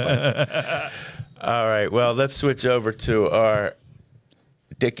motherfucker. All right, well, let's switch over to our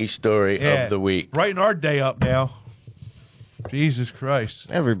Dickey story of the week. Writing our day up now. Jesus Christ.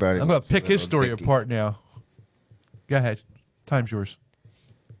 Everybody. I'm going to loves a pick his little story Dickey. apart now. Go ahead. Time's yours.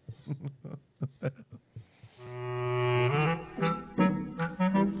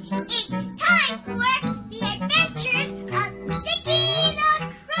 It's time for the adventures of Dickey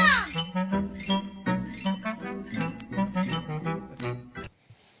the Crumb.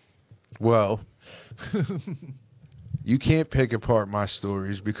 well, you can't pick apart my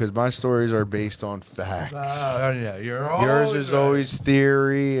stories because my stories are based on facts. Yeah, Yours always is right. always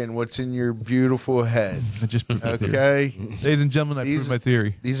theory and what's in your beautiful head. I just proved my theory. Okay, Ladies and gentlemen, I proved my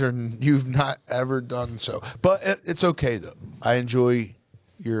theory. these are you've not ever done so, but it's okay though. I enjoy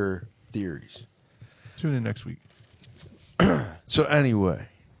your theories. Tune in next week. So anyway,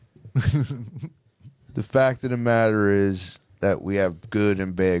 the fact of the matter is that we have good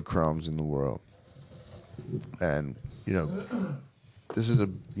and bad crumbs in the world, and this is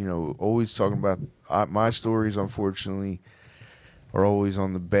always talking about my stories. Unfortunately, are always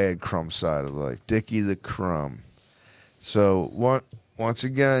on the bad crumb side of life. Dickey the Crumb. So once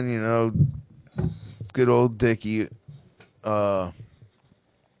again, good old Dickey,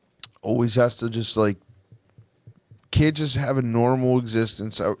 always has to just can't just have a normal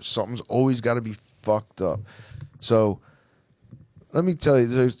existence. Something's always got to be fucked up. So let me tell you.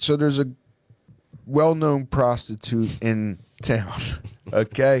 There's a well-known prostitute in town.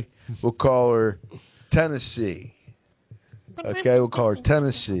 Okay, we'll call her Tennessee. Okay, we'll call her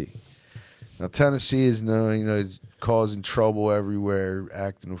Tennessee. Now Tennessee is known, causing trouble everywhere,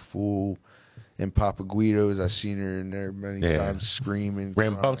 acting a fool. In Papa Guido's, I've seen her in there many times screaming.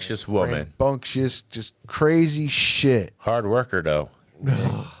 Rambunctious crying. woman. Rambunctious, just crazy shit. Hard worker, though.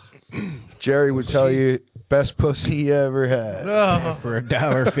 Jerry would tell you, best pussy he ever had. For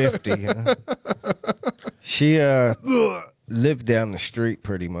 $1.50. Huh? She lived down the street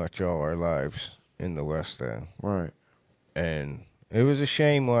pretty much all our lives in the West End. Right. And it was a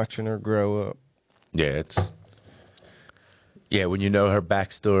shame watching her grow up. Yeah, Yeah, when you know her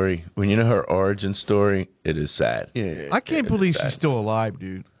backstory, when you know her origin story, it is sad. Yeah. I can't believe sad. she's still alive,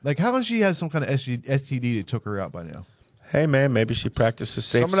 dude. Like, how come she has some kind of STD that took her out by now? Hey, man, maybe she practices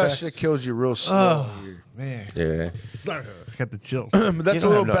safe Some of that sex. shit kills you real slow. Here. Man, Yeah. I got the chills. But that's a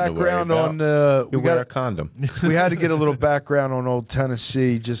You don't little have nothing to worry background about. on. You wear a condom. We had to get a little background on old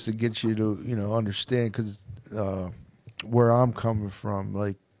Tennessee just to get you to understand because where I'm coming from,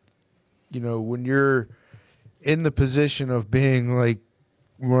 like when you're in the position of being like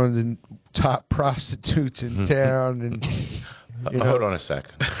one of the top prostitutes in town, and Hold on a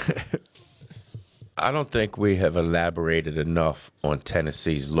second. I don't think we have elaborated enough on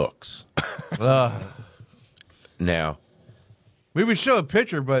Tennessee's looks. Now, We would show a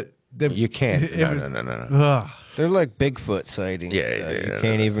picture, but you can't. No. They're like Bigfoot sightings. Yeah, You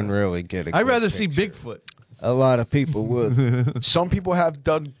can't even really get a I'd good rather see picture. Bigfoot. A lot of people would. some people have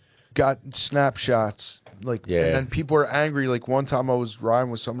got snapshots. Like, Yeah. and then people are angry. Like one time I was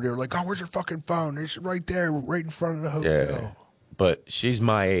riding with somebody, they were like, "Oh, where's your fucking phone? It's right there, right in front of the hotel." Yeah. But she's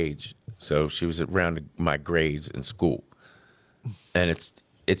my age, so she was around my grades in school. And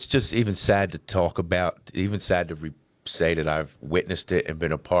it's just even sad to talk about, even sad to say that I've witnessed it and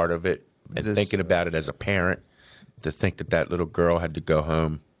been a part of it, and It is. thinking about it as a parent, to think that little girl had to go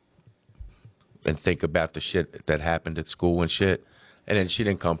home and think about the shit that happened at school and shit. And then she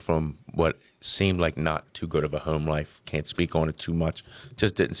didn't come from what seemed like not too good of a home life. Can't speak on it too much.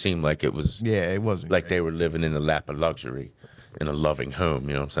 Just didn't seem like it was Yeah, it wasn't like great. they were living in the lap of luxury in a loving home,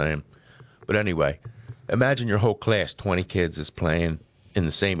 you know what I'm saying? But anyway, imagine your whole class, 20 kids, is playing in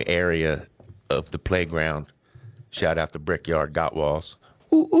the same area of the playground. Shout out to Brickyard Got Walls.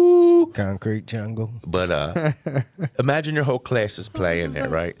 Ooh, ooh. Concrete jungle. But imagine your whole class is playing there,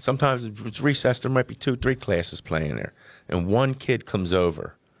 right? Sometimes if it's recess, there might be 2-3 classes playing there. And one kid comes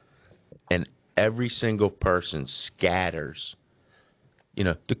over, and every single person scatters.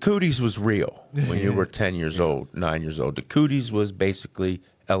 The cooties was real when you were 10 years old, 9 years old. The cooties was basically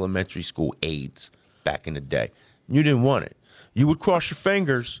elementary school AIDS back in the day. You didn't want it. You would cross your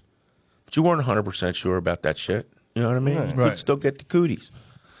fingers, but you weren't 100% sure about that shit. You know what I mean? You Right. could still get the cooties.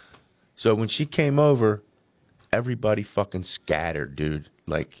 So when she came over, everybody fucking scattered, dude.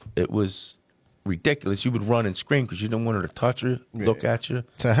 Like, it was ridiculous. You would run and scream because you didn't want her to touch you, look at you.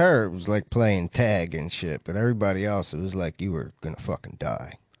 To her, it was like playing tag and shit, but everybody else, it was like you were gonna fucking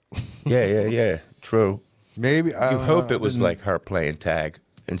die. Yeah. True. Maybe You I don't hope know. it was like her playing tag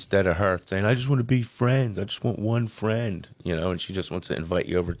instead of her saying, I just want to be friends. I just want one friend, and she just wants to invite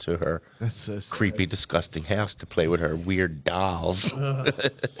you over to her That's so sad. creepy, disgusting house to play with her weird dolls.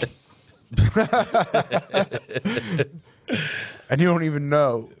 and you don't even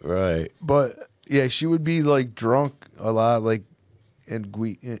know. Right. But yeah, she would be like drunk a lot, like in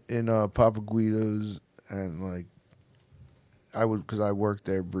Papa Guido's, and like because I worked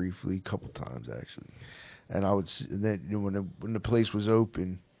there briefly, a couple times actually, and I would and then when the place was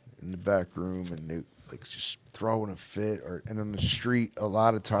open in the back room, and they like just throwing a fit, and on the street a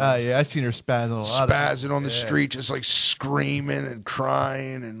lot of times. Yeah, I seen her spazzing a lot. Spazzing on the street, just like screaming and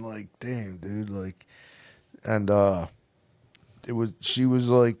crying, and like, damn, dude, like, and she was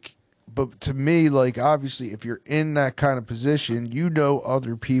like, but to me, like, obviously, if you're in that kind of position,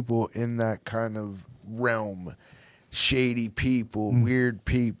 other people in that kind of realm, shady people, weird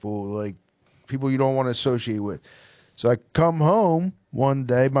people, like people you don't want to associate with. So I come home one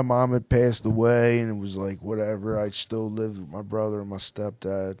day, my mom had passed away, and it was like, whatever, I still lived with my brother and my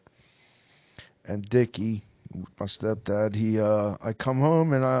stepdad. And Dickey, my stepdad, I come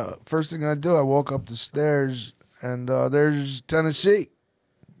home, and first thing I do, I walk up the stairs, and there's Tennessee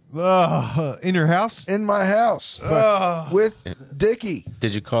In your house? in my house with Dickey.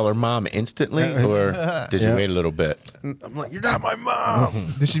 Did you call her mom instantly, or did you wait a little bit? And I'm like, you're not my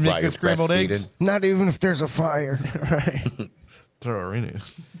mom. Did she While make you're good scrambled eggs? breastfeeding? Not even if there's a fire. Right. Throw her in it.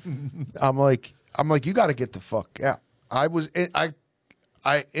 I'm like, you got to get the fuck out.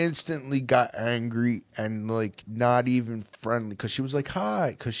 I instantly got angry and like not even friendly because she was like,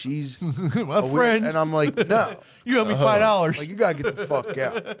 hi, because she's My friend. and I'm like, no, You owe me $5. like you gotta get the fuck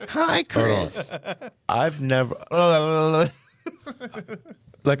out. Hi, Chris. I've never,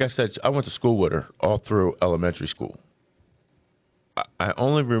 like I said, I went to school with her all through elementary school. I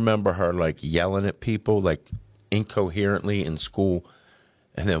only remember her like yelling at people like incoherently in school.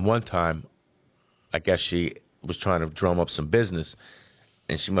 And then one time, I guess she was trying to drum up some business,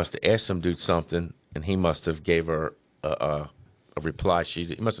 and she must have asked some dude something, and he must have gave her a reply.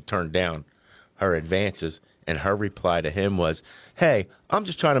 He must have turned down her advances, and her reply to him was, hey, I'm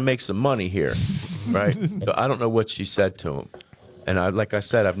just trying to make some money here, right? So I don't know what she said to him. And like I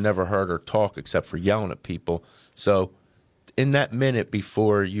said, I've never heard her talk except for yelling at people. So in that minute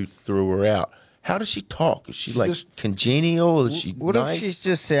before you threw her out, how does she talk? Is she like Just- congenial? Is she What nice? if she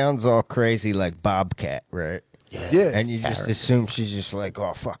just sounds all crazy like Bobcat, right? Yeah. And you just Character. assume she's just like,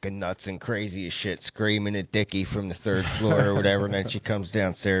 oh, fucking nuts and crazy as shit, screaming at Dickey from the 3rd floor or whatever. And then she comes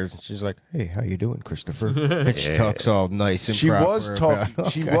downstairs and she's like, hey, how you doing, Christopher? And she talks all nice and She proper was about talking. all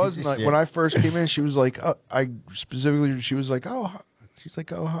She kinds was of like shit. when I first came in. She was like, she was like, oh, hi. She's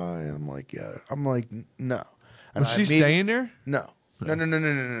like, oh hi, and I'm like, yeah. I'm like, no. And Was she staying there? No.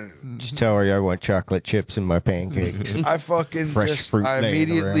 No. Just tell her I want chocolate chips in my pancakes. I fucking Fresh just, fruit I laying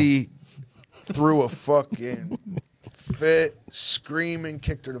immediately threw a fucking fit, screaming,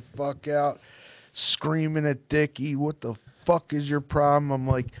 kicked her the fuck out, screaming at Dickey, what the fuck is your problem? I'm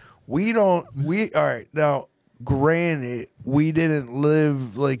like, all right, now, granted, we didn't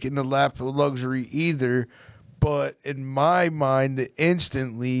live, like, in the lap of luxury either, but in my mind,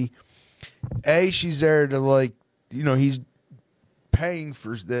 instantly, she's there to, like, he's paying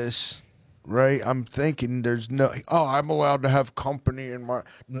for this, right? I'm thinking I'm allowed to have company in my...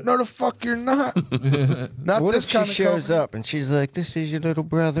 No, the fuck you're not. Not What this if she kind of shows company. up and she's like, this is your little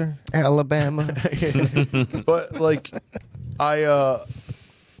brother, Alabama? But, like, I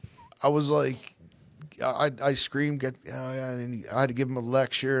was like... I screamed, and I had to give him a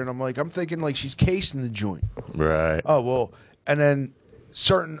lecture, and I'm thinking, like, she's casing the joint. Right. Oh, well, and then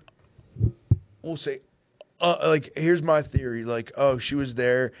we'll say, like, here's my theory, like, oh, she was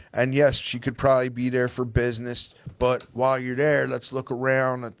there, and yes, she could probably be there for business, but while you're there, let's look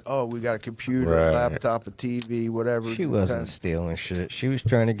around at, we got a computer, a Right. laptop, a TV, whatever. She wasn't stealing shit. She was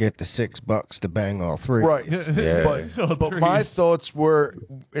trying to get the $6 to bang all three. Right. Yeah. But my thoughts were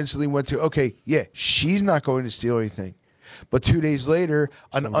instantly went to, okay, yeah, she's not going to steal anything. But 2 days later,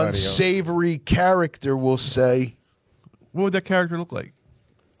 an Somebody else. unsavory character will say, What would that character look like?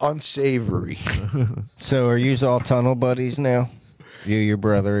 unsavory. So are you all tunnel buddies now? You, your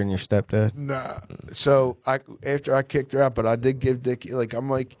brother, and your stepdad? Nah. So after I kicked her out, but I did give Dickey,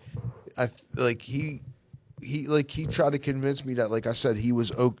 he tried to convince me that, like I said, it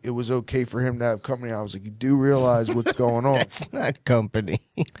was okay for him to have company. I was like, you do realize what's going on? That's not company.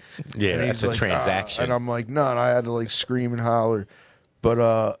 Yeah, And that's he's a like, transaction. and I'm like, no, and I had to, like, scream and holler.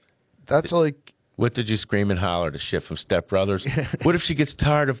 But that's like, What did you scream and holler to shit from Step Brothers? What if she gets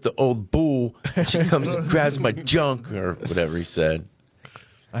tired of the old bull and she comes and grabs my junk or whatever he said?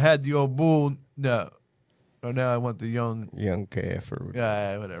 I had the old bull. No. Oh, now I want the young. Young calf or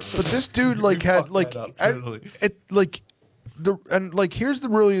Yeah, whatever. but this dude like had fucked like that up, I- totally. it like here's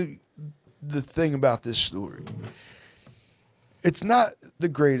the thing about this story. It's not the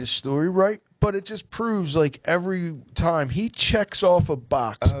greatest story, right? But it just proves, like, every time he checks off a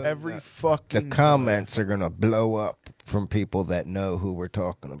box, every the fucking comments are gonna blow up from people that know who we're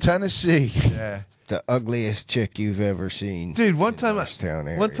talking about. Tennessee. Yeah. The ugliest chick you've ever seen. Dude, one time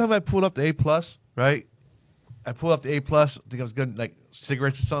I pulled up the A+, right? I pulled up the A+, I think I was getting, like,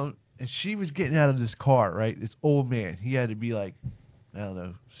 cigarettes or something, and she was getting out of this car, right? This old man. He had to be, like, I don't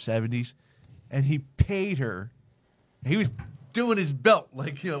know, 70s. And he paid her. He was doing his belt,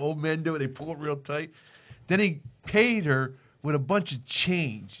 like, old men do it. They pull it real tight. Then he paid her with a bunch of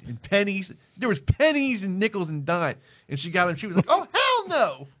change and pennies. There was pennies and nickels and dimes. And she got him. She was like, "Oh hell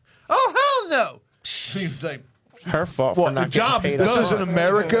no! Oh hell no!" He was like, Her fault What, for not the job getting is paid This done. up. isn't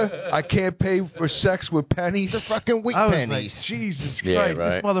America. I can't pay for sex with pennies. The fucking wheat I was pennies. like, Jesus Christ, Yeah, this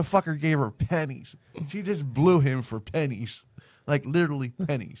right. motherfucker gave her pennies. She just blew him for pennies. Like, literally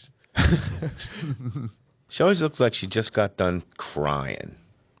pennies. She always looks like she just got done crying.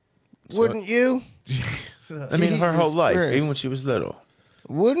 Wouldn't you? I mean, her whole Jesus life, Christ. even when she was little.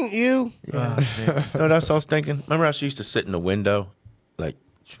 Wouldn't you? Oh, man. No, that's what I was thinking. Remember how she used to sit in the window? Like,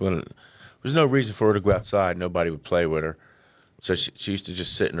 there's no reason for her to go outside. Nobody would play with her. So she used to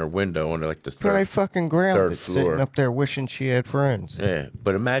just sit in her window on, like, the Probably third. fucking grounded, third floor. sitting up there wishing she had friends. Yeah,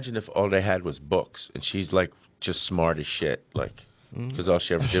 but imagine if all they had was books, and she's, like, just smart as shit. Like, because all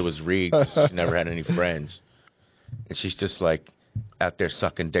she ever did was read. 'Cause she never had any friends. And she's just, like, out there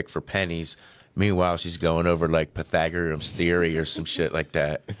sucking dick for pennies. Meanwhile, she's going over, like, Pythagorean's theory or some shit like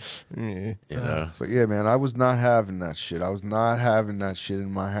that. Yeah. You know? But yeah, man, I was not having that shit. I was not having that shit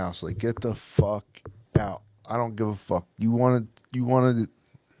in my house. Like, get the fuck out. I don't give a fuck. You want to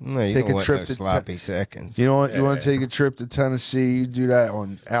No, you Take don't a want trip no to sloppy seconds. You know what? You want to take a trip to Tennessee? You do that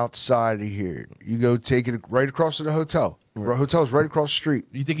on outside of here. You go take it right across to the hotel. The hotel's right across the street,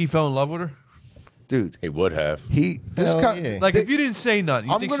 You think he fell in love with her? dude. He would have. Hell yeah. Like, if you didn't say nothing,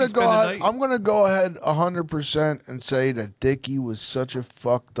 you I'm think gonna she'd go spend the ahead. night? I'm gonna go ahead 100% and say that Dickey was such a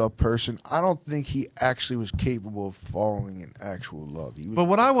fucked up person. I don't think he actually was capable of falling in actual love. He was But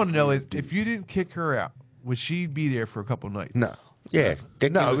what I want to know is, dude. if you didn't kick her out, would she be there for a couple nights? No. Yeah,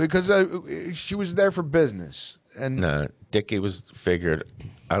 Dickey No, was, because she was there for business. And no, Dickey was figured.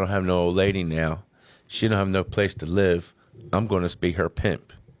 I don't have no old lady now. She don't have no place to live. I'm going to be her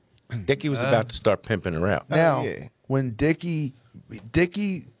pimp. Dickey was about to start pimping her out. now, yeah. when Dickey,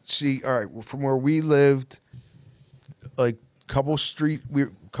 see, all right, from where we lived, like couple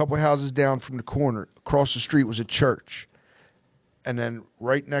houses down from the corner, across the street was a church. And then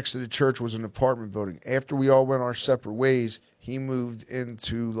right next to the church was an apartment building. After we all went our separate ways, he moved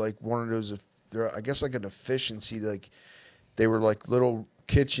into like one of those, I guess like an efficiency, like they were like little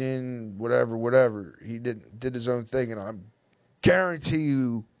kitchen, whatever. He did his own thing, and I guarantee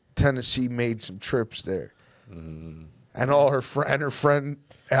you, Tennessee made some trips there. And her friend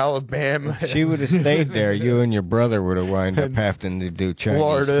Alabama. If she would have stayed there, you and your brother would have wound up having to do Chinese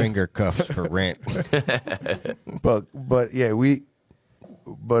Florida. finger cuffs for rent. But yeah,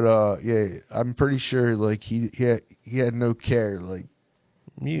 yeah, I'm pretty sure like he had no care, like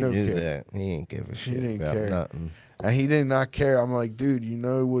You no knew care. that. He didn't give a shit didn't about care. nothing. And he did not care. I'm like, dude, you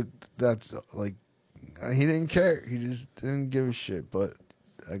know what? That's like, he didn't care. He just didn't give a shit. But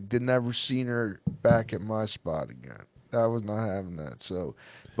I did never seen her back at my spot again. I was not having that. So,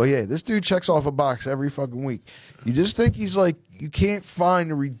 but yeah, this dude checks off a box every fucking week. You just think he's like, you can't find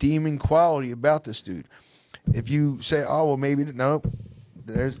a redeeming quality about this dude. If you say, oh well, maybe nope.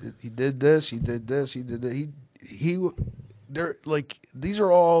 He did this. He did this. He did that. They're like, these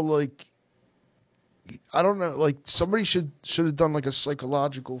are all like, I don't know, like somebody should have done like a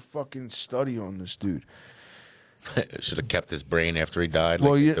psychological fucking study on this dude. Should have kept his brain after he died.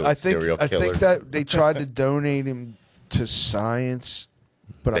 Well, like I think serial killer. that they tried to donate him to science,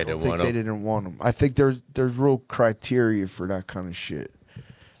 but They I don't didn't think want they him? didn't want him. I think there's real criteria for that kind of shit.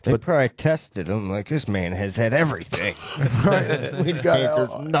 They But- probably tested him like this man has had everything. Right. We Got can't- all-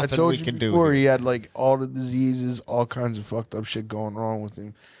 there's I nothing told we you can do before, here. he had like all the diseases, all kinds of fucked up shit going wrong with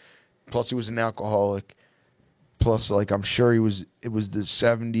him. Plus, he was an alcoholic. Plus, like I'm sure it was the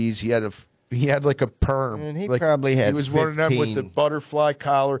 70s. He had like a perm. And he like, probably had He was one of them with the 15. butterfly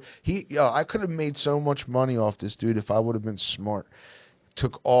collar. I could have made so much money off this dude if I would have been smart.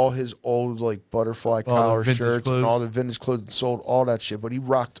 Took all his old like butterfly All the collar vintage shirts clothes. and all the vintage clothes and sold all that shit. But he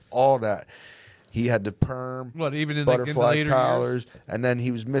rocked all that. He had the perm, What, even in, like, in the butterfly later collars, and then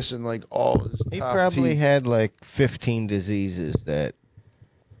he was missing like all his He top probably teeth. had like 15 diseases that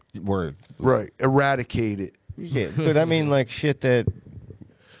were Right, eradicated. yeah, but I mean like shit that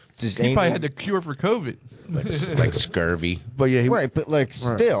just He ain't probably had the cure for COVID. like scurvy. But yeah, he, right, but like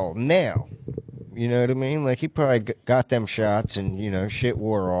Right. still now, you know what I mean? Like he probably got them shots and shit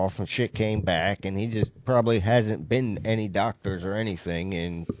wore off and shit came back and he just probably hasn't been any doctors or anything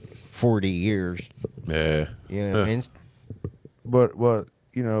in 40 years. Yeah. You know what I mean? but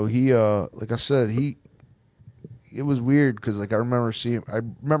he like I said, it was weird because like I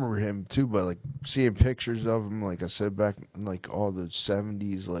remember him too, but like seeing pictures of him, like I said, back in like all the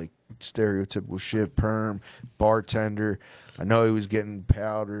 70s, like stereotypical shit, perm, bartender. I know he was getting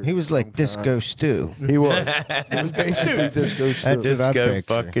powder. He was like Disco Stew. He was. He was basically Disco Stew. That's what I Disco picture.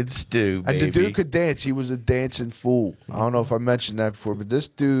 fucking stew, And baby. the dude could dance. He was a dancing fool. I don't know if I mentioned that before, but this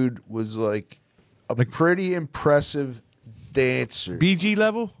dude was like a pretty impressive dancer. BG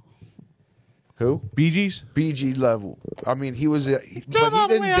level? Who? BGs? BG level. I mean, he was but all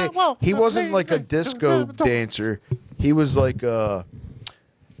the way out, whoa. he wasn't like a disco dancer. He was like a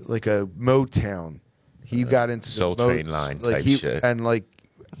Motown. He got into Soul the Train line like type he, shit. and like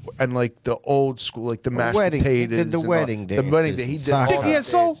the old school, like the mashed wedding- he potatoes. did the and all- wedding The wedding dances, day. He did sock all Dickey the had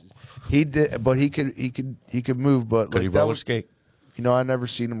soul? dances. He did, but he could move. But Could like he that roller was, skate? I never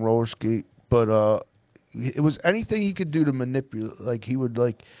seen him roller skate. But it was anything he could do to manipulate. Like he would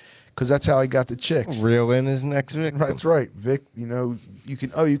like, because that's how he got the chicks. Reel in his next victim. That's right, Vic. You can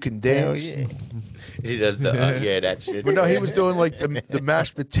Hell dance. yeah. He does the that shit. But no, he was doing like the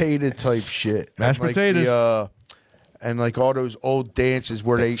mashed potato type shit. Mashed And, like, potatoes. and like all those old dances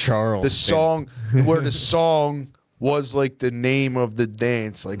where The Charles the song where the song was like the name of the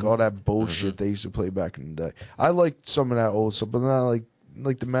dance, like all that bullshit they used to play back in the day. I liked some of that old stuff, but not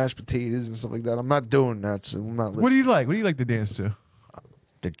like the mashed potatoes and stuff like that. I'm not doing that, so I'm not. What do you like? What do you like to dance to?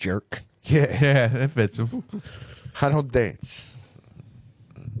 The jerk. Yeah, Yeah, that fits him. I don't dance,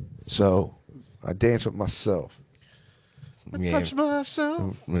 so I dance with myself. Yeah. Touch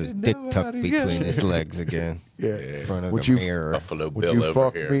myself. With his and dick know tucked how to between get his it. legs again. Yeah. In front of Would the you- mirror. Buffalo Would Bill you over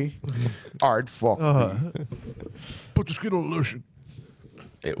fuck here. me? Alright, fuck me. Put the skin on lotion.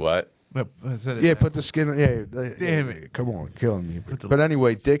 It what? I said it. Yeah, put the skin on. Yeah, Damn it. Come on, killing me. the- But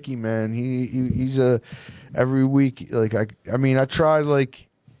anyway, Dickey, man, he's every week. Like I mean, I tried like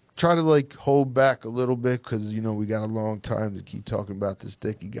try to like hold back a little bit because you know we got a long time to keep talking about this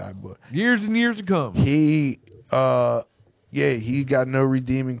Dickey guy, but Years and years to come. he got no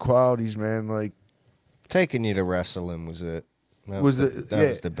redeeming qualities, man. Like Taking you to wrestling was it? That was the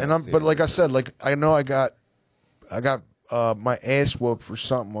best but deal. like I said, like I know I got my ass whooped for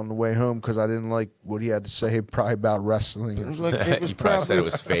something on the way home because I didn't like what he had to say probably about wrestling. It was like it was You probably said it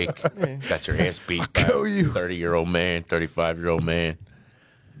was fake. Yeah. Got your ass beat by a 30-year-old man, 35-year-old man.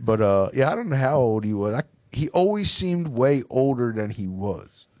 But I don't know how old he was. He always seemed way older than he was.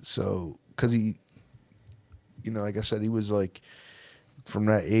 So, because he, you know, like I said, he was like from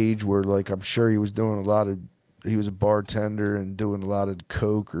that age where, like, I'm sure he was doing he was a bartender and doing a lot of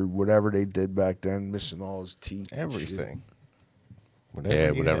coke or whatever they did back then, missing all his teeth. Everything.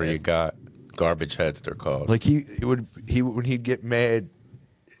 Whatever you got. Garbage heads, they're called. Like he would when he'd get mad,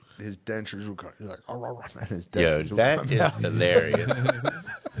 his dentures would come like, and his Yo, dentures would that come is out. hilarious.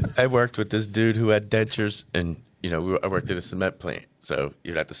 I worked with this dude who had dentures, and you know, I worked at a cement plant, so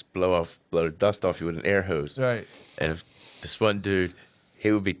you'd have to blow the dust off you with an air hose. Right. And if this one dude,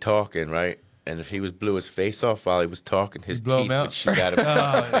 he would be talking, right? And if he blew his face off while he was talking, his blow teeth him out? would shoot out of his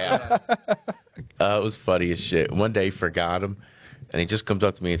mouth. It was funny as shit. One day he forgot him, and he just comes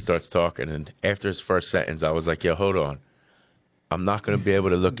up to me and starts talking. And after his first sentence, I was like, yo, hold on. I'm not going to be able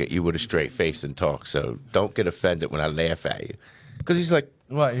to look at you with a straight face and talk, so don't get offended when I laugh at you. Because he's like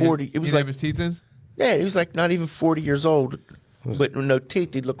What? 40. It was he like, have his teeth in? yeah, he was like not even 40 years old. With no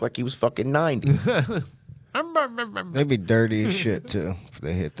teeth, he looked like he was fucking 90. They'd be dirty as shit too if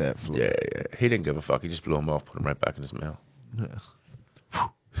they hit that floor. Yeah. He didn't give a fuck. He just blew him off, put him right back in his mouth.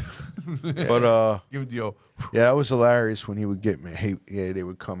 But Give it the old. yeah, that was hilarious when he would get me. They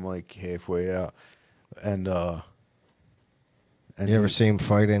would come like halfway out, and You ever see him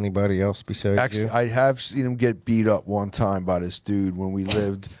fight anybody else besides actually, you? I have seen him get beat up one time by this dude when we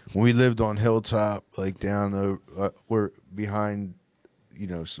lived on Hilltop, like down we're behind, you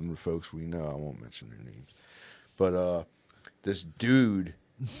know, some of the folks we know. I won't mention their names, but this dude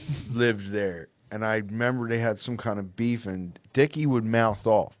lived there, and I remember they had some kind of beef, and Dickey would mouth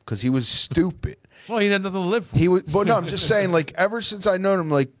off because he was stupid. Well, he had nothing to live for. He was, but no, I'm just saying, like ever since I known him,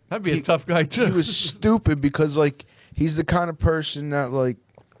 like That'd be a tough guy too. he was stupid because like he's the kind of person that like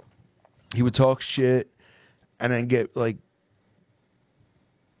he would talk shit and then get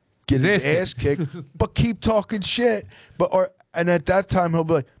his ass kicked, but keep talking shit. And at that time he'll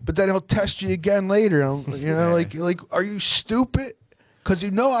be like, but then he'll test you again later. You know, like are you stupid? Because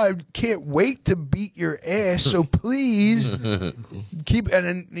you know I can't wait to beat your ass, so please keep. And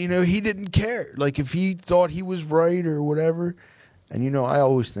then you know he didn't care. Like if he thought he was right or whatever. And you know, I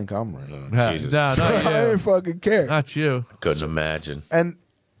always think I'm right. No, Jesus. not I you. didn't fucking care. Not you. Couldn't imagine. And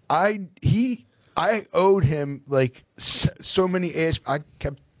I owed him like so many ass. I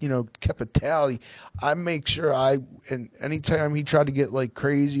kept a tally. I make sure and anytime he tried to get like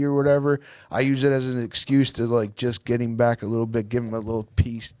crazy or whatever, I use it as an excuse to like just get him back a little bit, give him a little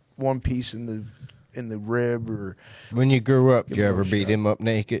piece, one piece in the rib or. When you grew up, did you ever beat him up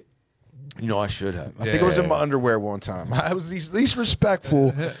naked? You know, I should have. I think it was in my underwear one time. I was least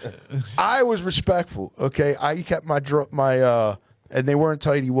respectful. I was respectful. Okay, I kept my and they weren't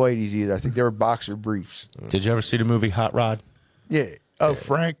tighty whities either. I think they were boxer briefs. Did you ever see the movie Hot Rod? Yeah. Oh,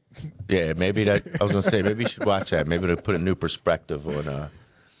 Frank. Yeah, maybe that. I was gonna say maybe you should watch that. Maybe to put a new perspective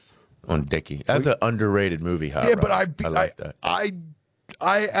on Dickey. That's an underrated movie. Hot Rod. But I like that. I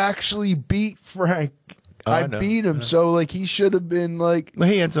actually beat Frank. I know. beat him, so like he should have been like. Well,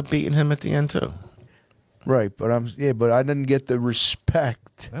 he ends up beating him at the end too. Right, but I didn't get the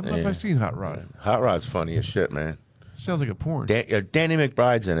respect. I don't know if I've seen Hot Rod. Hot Rod's funny as shit, man. Sounds like a porn. Danny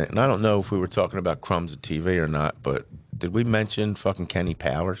McBride's in it, and I don't know if we were talking about Crumbs at TV or not, but did we mention fucking Kenny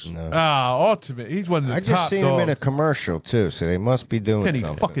Powers? No. Ultimate. He's one of the I top just seen him in a dogs. commercial too, so they must be doing Kenny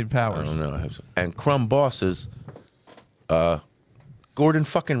something. fucking I Powers. don't know. And Crumb bosses, Gordon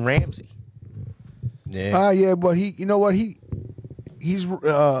fucking Ramsay. Yeah. Yeah, but you know what he's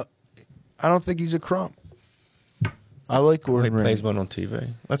I don't think he's a crumb. I like He Gordon plays Ramsay. one on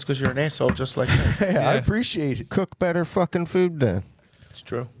TV. That's because you're an asshole just like him. Hey, I appreciate it. Cook better fucking food then. It's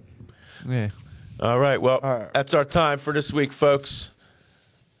true. Yeah. All right, well, that's our time for this week, folks.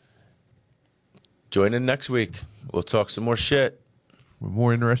 Join in next week. We'll talk some more shit. With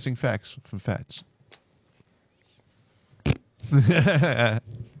more interesting facts from Fatz.